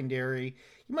secondary.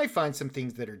 You might find some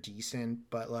things that are decent,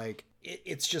 but like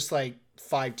it's just like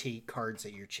 5 to 8 cards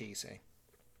that you're chasing,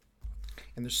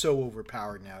 and they're so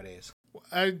overpowered nowadays.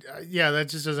 That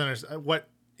just doesn't understand what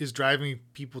is driving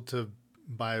people to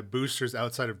buy boosters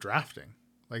outside of drafting.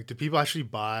 Like, do people actually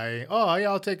buy? Oh yeah,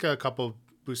 I'll take a couple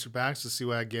booster packs to see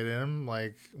what I get in them.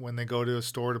 Like when they go to a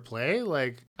store to play.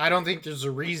 Like, I don't think there's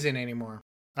a reason anymore.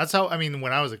 That's how. I mean,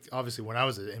 when I was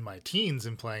in my teens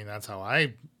and playing, that's how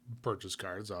I purchased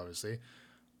cards. Obviously,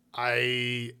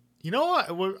 I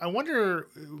wonder,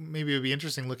 maybe it would be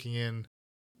interesting looking in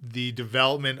the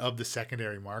development of the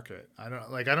secondary market. I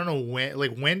don't know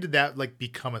when did that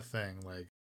become a thing? Like,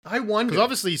 I wonder, because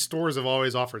obviously stores have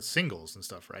always offered singles and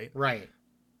stuff, right? Right.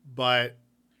 But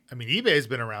I mean, eBay's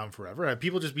been around forever. Have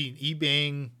people just been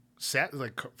eBaying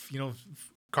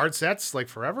card sets like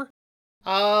forever?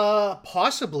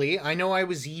 Possibly. I know I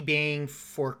was eBaying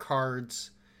for cards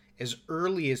as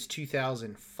early as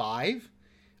 2005.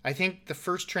 I think the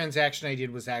first transaction I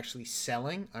did was actually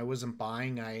selling. I wasn't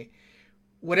buying.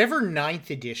 Whatever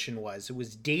 9th edition was, it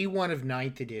was day 1 of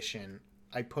 9th edition.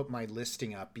 I put my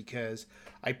listing up, because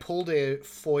I pulled a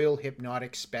foil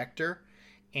Hypnotic Spectre,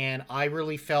 and I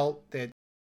really felt that,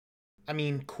 I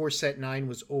mean, Core Set 9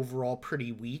 was overall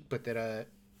pretty weak, but that a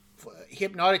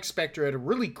Hypnotic Spectre had a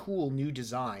really cool new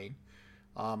design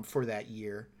for that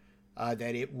year,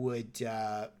 that it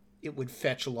would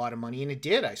fetch a lot of money, and it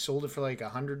did. I sold it for like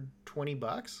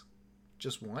 $120,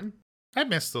 just one. I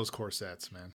miss those core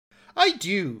sets, man. I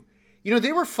do. You know,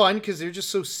 they were fun because they're just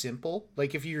so simple.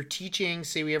 Like if you're teaching,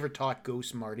 say we ever taught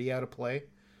Ghost Marty how to play,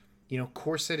 you know,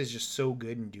 Core Set is just so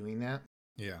good in doing that.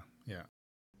 Yeah, yeah.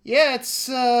 Yeah, it's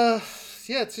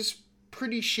just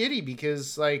pretty shitty,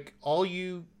 because like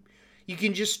you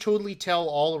can just totally tell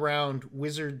all around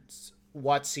Wizards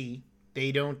WotC,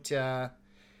 they don't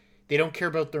care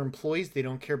about their employees, they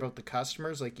don't care about the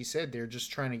customers. Like you said, they're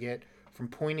just trying to get from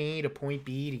point A to point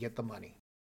B to get the money.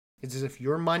 It's as if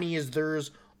your money is theirs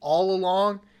all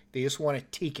along. They just want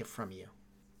to take it from you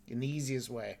in the easiest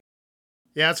way.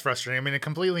 Yeah, it's frustrating. I mean, it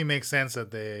completely makes sense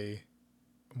that they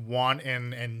want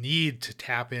and need to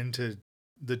tap into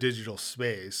the digital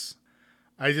space.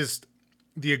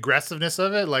 The aggressiveness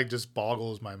of it, like, just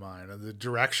boggles my mind. The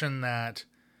direction that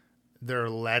they're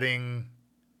letting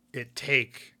it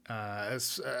take,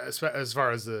 as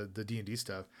far as the D&D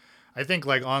stuff. I think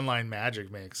like online Magic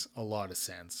makes a lot of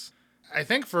sense. I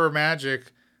think for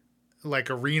Magic, like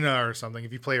Arena or something,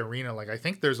 if you play Arena, like I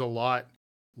think there's a lot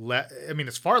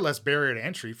it's far less barrier to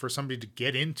entry for somebody to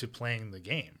get into playing the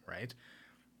game, right?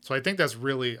 So I think that's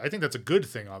a good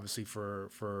thing, obviously, for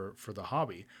the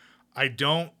hobby. I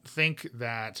don't think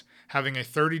that having a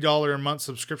 $30 a month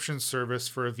subscription service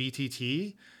for a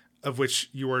VTT, of which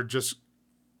you are just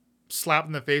slapped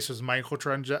in the face with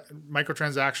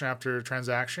microtransaction after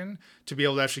transaction to be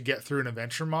able to actually get through an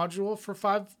adventure module for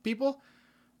 5 people,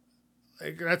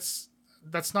 like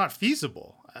that's not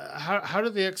feasible. How do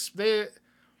they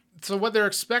so what they're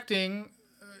expecting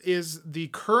is the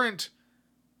current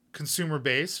consumer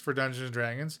base for Dungeons and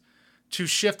Dragons to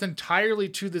shift entirely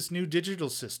to this new digital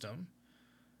system,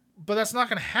 but that's not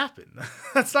going to happen.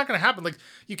 That's not going to happen. Like,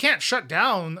 you can't shut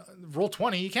down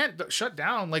Roll20. You can't shut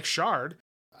down like Shard.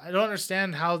 I don't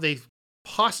understand how they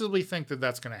possibly think that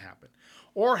that's going to happen,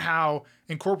 or how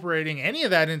incorporating any of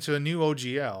that into a new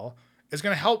OGL is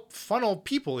going to help funnel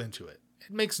people into it.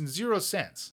 It makes zero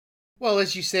sense. Well,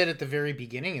 as you said at the very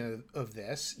beginning of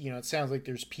this, you know, it sounds like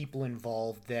there's people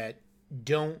involved that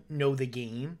don't know the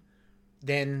game.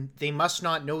 Then they must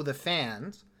not know the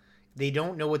fans. They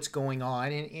don't know what's going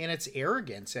on, and it's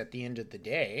arrogance at the end of the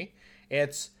day.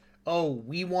 It's, oh,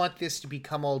 we want this to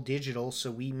become all digital so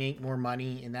we make more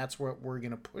money, and that's what we're going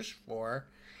to push for.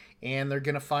 And they're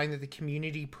going to find that the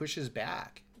community pushes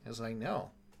back. It's like,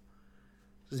 no.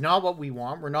 This is not what we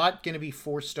want. We're not going to be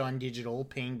forced on digital,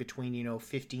 paying between, you know,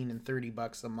 $15 and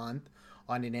 $30 a month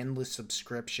on an endless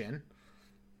subscription.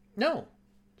 No.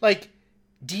 Like,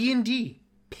 D&D,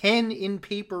 pen and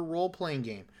paper role-playing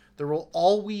game. There will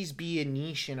always be a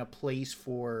niche and a place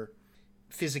for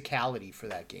physicality for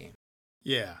that game.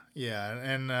 Yeah.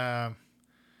 And, I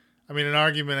mean, an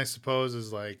argument, I suppose,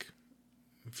 is like,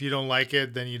 if you don't like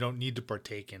it, then you don't need to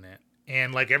partake in it.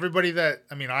 And, like, everybody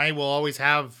I will always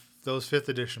have those 5th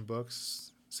edition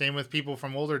books. Same with people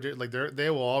from older, like,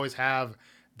 they will always have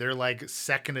their, like,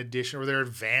 2nd edition or their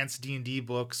advanced D&D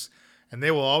books, and they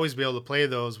will always be able to play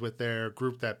those with their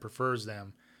group that prefers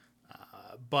them.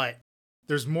 But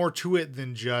there's more to it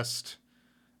than just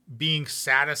being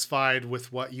satisfied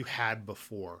with what you had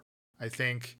before. I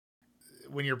think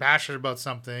when you're passionate about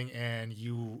something and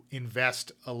you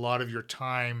invest a lot of your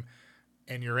time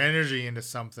and your energy into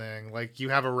something, like, you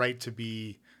have a right to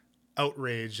be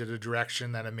outraged at a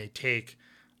direction that it may take,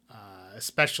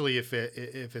 especially if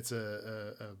it's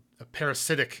a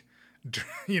parasitic,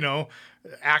 you know,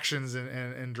 actions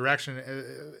and direction.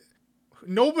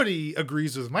 Nobody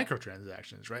agrees with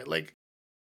microtransactions, right? Like,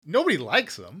 nobody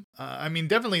likes them. I mean,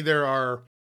 definitely there are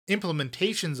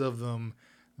implementations of them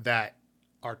that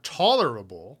are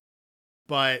tolerable,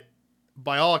 but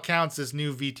by all accounts, this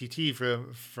new VTT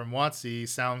from WotC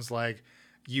sounds like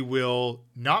you will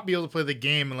not be able to play the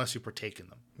game unless you partake in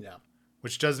them. Yeah.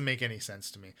 Which doesn't make any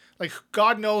sense to me. Like,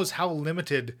 God knows how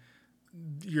limited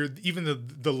even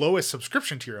the lowest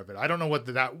subscription tier of it. I don't know what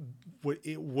that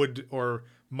would or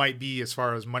might be as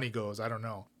far as money goes. I don't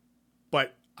know.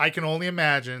 But I can only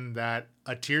imagine that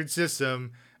a tiered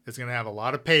system is going to have a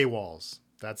lot of paywalls.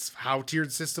 That's how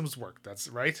tiered systems work. That's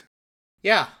right.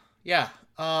 Yeah.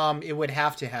 It would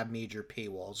have to have major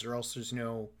paywalls, or else there's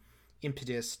no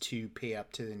impetus to pay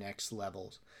up to the next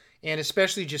levels. And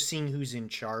especially just seeing who's in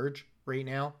charge right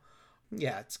now.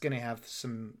 Yeah, it's going to have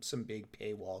some big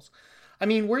paywalls. I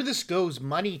mean, where this goes,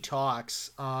 money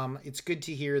talks. It's good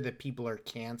to hear that people are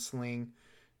canceling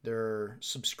their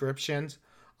subscriptions,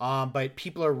 but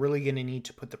people are really going to need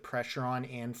to put the pressure on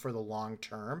and for the long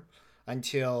term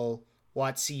until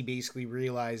WotC basically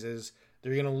realizes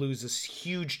they're going to lose this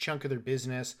huge chunk of their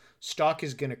business. Stock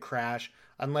is going to crash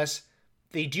unless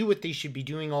they do what they should be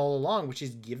doing all along, which is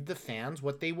give the fans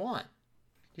what they want.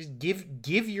 Just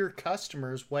give your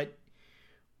customers what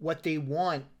they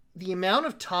want. The amount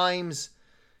of times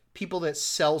people that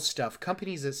sell stuff,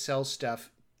 companies that sell stuff,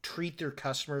 treat their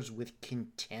customers with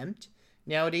contempt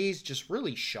nowadays just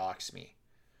really shocks me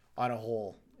on a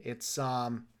whole. It's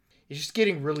just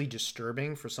getting really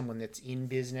disturbing for someone that's in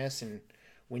business and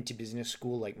went to business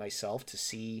school like myself to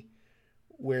see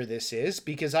where this is,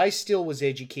 because I still was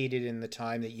educated in the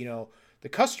time that, the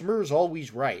customer is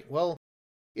always right. Well,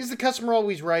 is the customer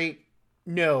always right?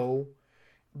 No.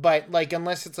 But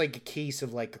unless it's a case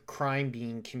of a crime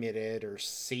being committed or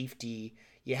safety,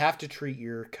 you have to treat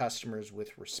your customers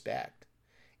with respect.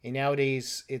 And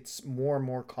nowadays it's more and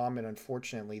more common,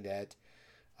 unfortunately, that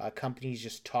companies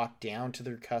just talk down to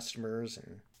their customers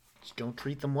and just don't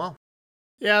treat them well.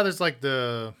 Yeah, there's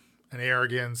an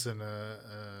arrogance and a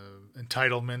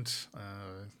entitlement.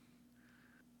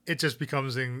 It just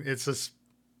becomes, it's just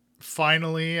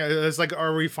finally, it's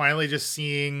are we finally just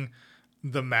seeing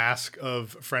the mask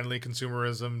of friendly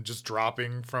consumerism just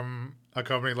dropping from a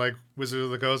company like Wizard of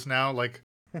the Coast now?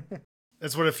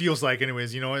 That's what it feels like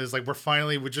anyways, it's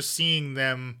we're just seeing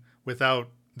them without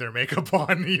their makeup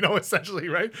on, essentially,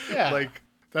 right? Yeah.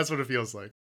 That's what it feels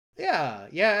like. Yeah,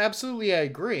 absolutely. I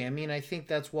agree. I mean, I think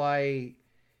that's why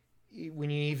when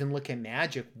you even look at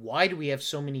Magic, why do we have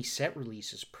so many set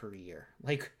releases per year?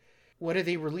 What do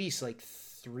they release?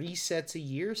 3 sets a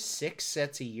year, 6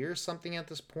 sets a year, something at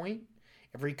this point?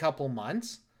 Every couple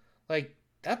months?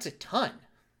 That's a ton.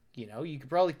 You could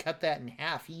probably cut that in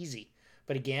half easy.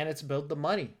 But again, it's about the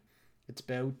money. It's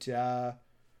about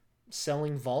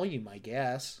selling volume, I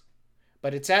guess.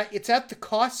 But it's at the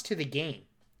cost to the game.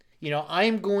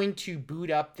 I'm going to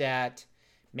boot up that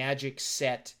Magic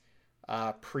set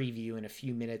preview in a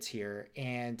few minutes here,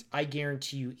 and I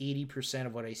guarantee you 80%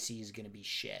 of what I see is going to be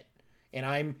shit. And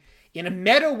I'm, in a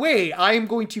meta way, I am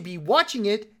going to be watching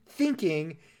it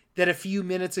thinking that a few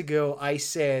minutes ago I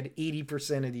said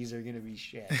 80% of these are going to be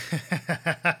shit.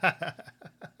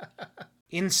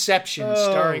 Inception,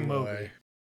 starring Moby.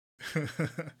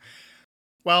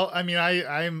 Well, I mean,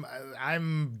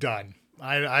 I'm done.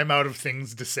 I'm out of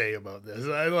things to say about this.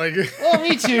 Well,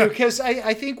 me too, because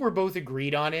I think we're both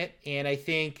agreed on it, and I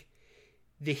think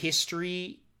the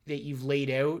history that you've laid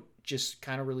out just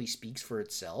kind of really speaks for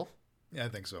itself. Yeah, I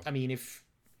think so. I mean, if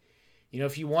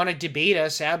you want to debate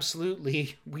us,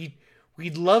 absolutely,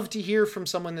 we'd love to hear from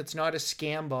someone that's not a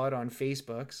scam bot on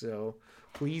Facebook. So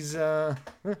please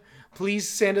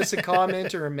send us a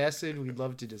comment or a message. We'd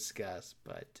love to discuss.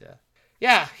 But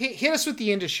yeah, hit us with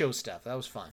the end of show stuff. That was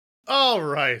fun. All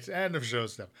right, end of show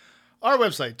stuff. Our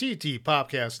website,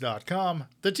 ttpopcast.com,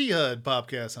 the T-HUD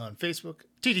Popcast on Facebook,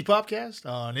 TT Popcast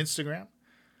on Instagram.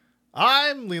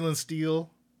 I'm Leland Steele.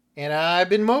 And I've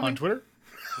been Moby. On Twitter.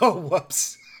 Oh,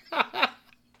 whoops.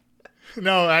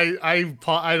 No, I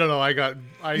don't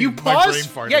know. You paused?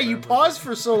 Yeah, you paused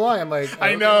for so long. I'm like,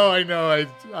 okay. I know.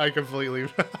 I completely.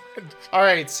 All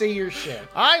right, say your shit.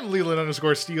 I'm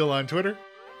Leland_Steele on Twitter.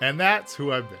 And that's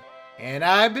who I've been. And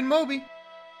I've been Moby.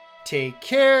 Take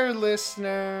care,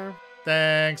 listener.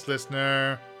 Thanks,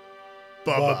 listener.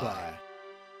 Bye-bye.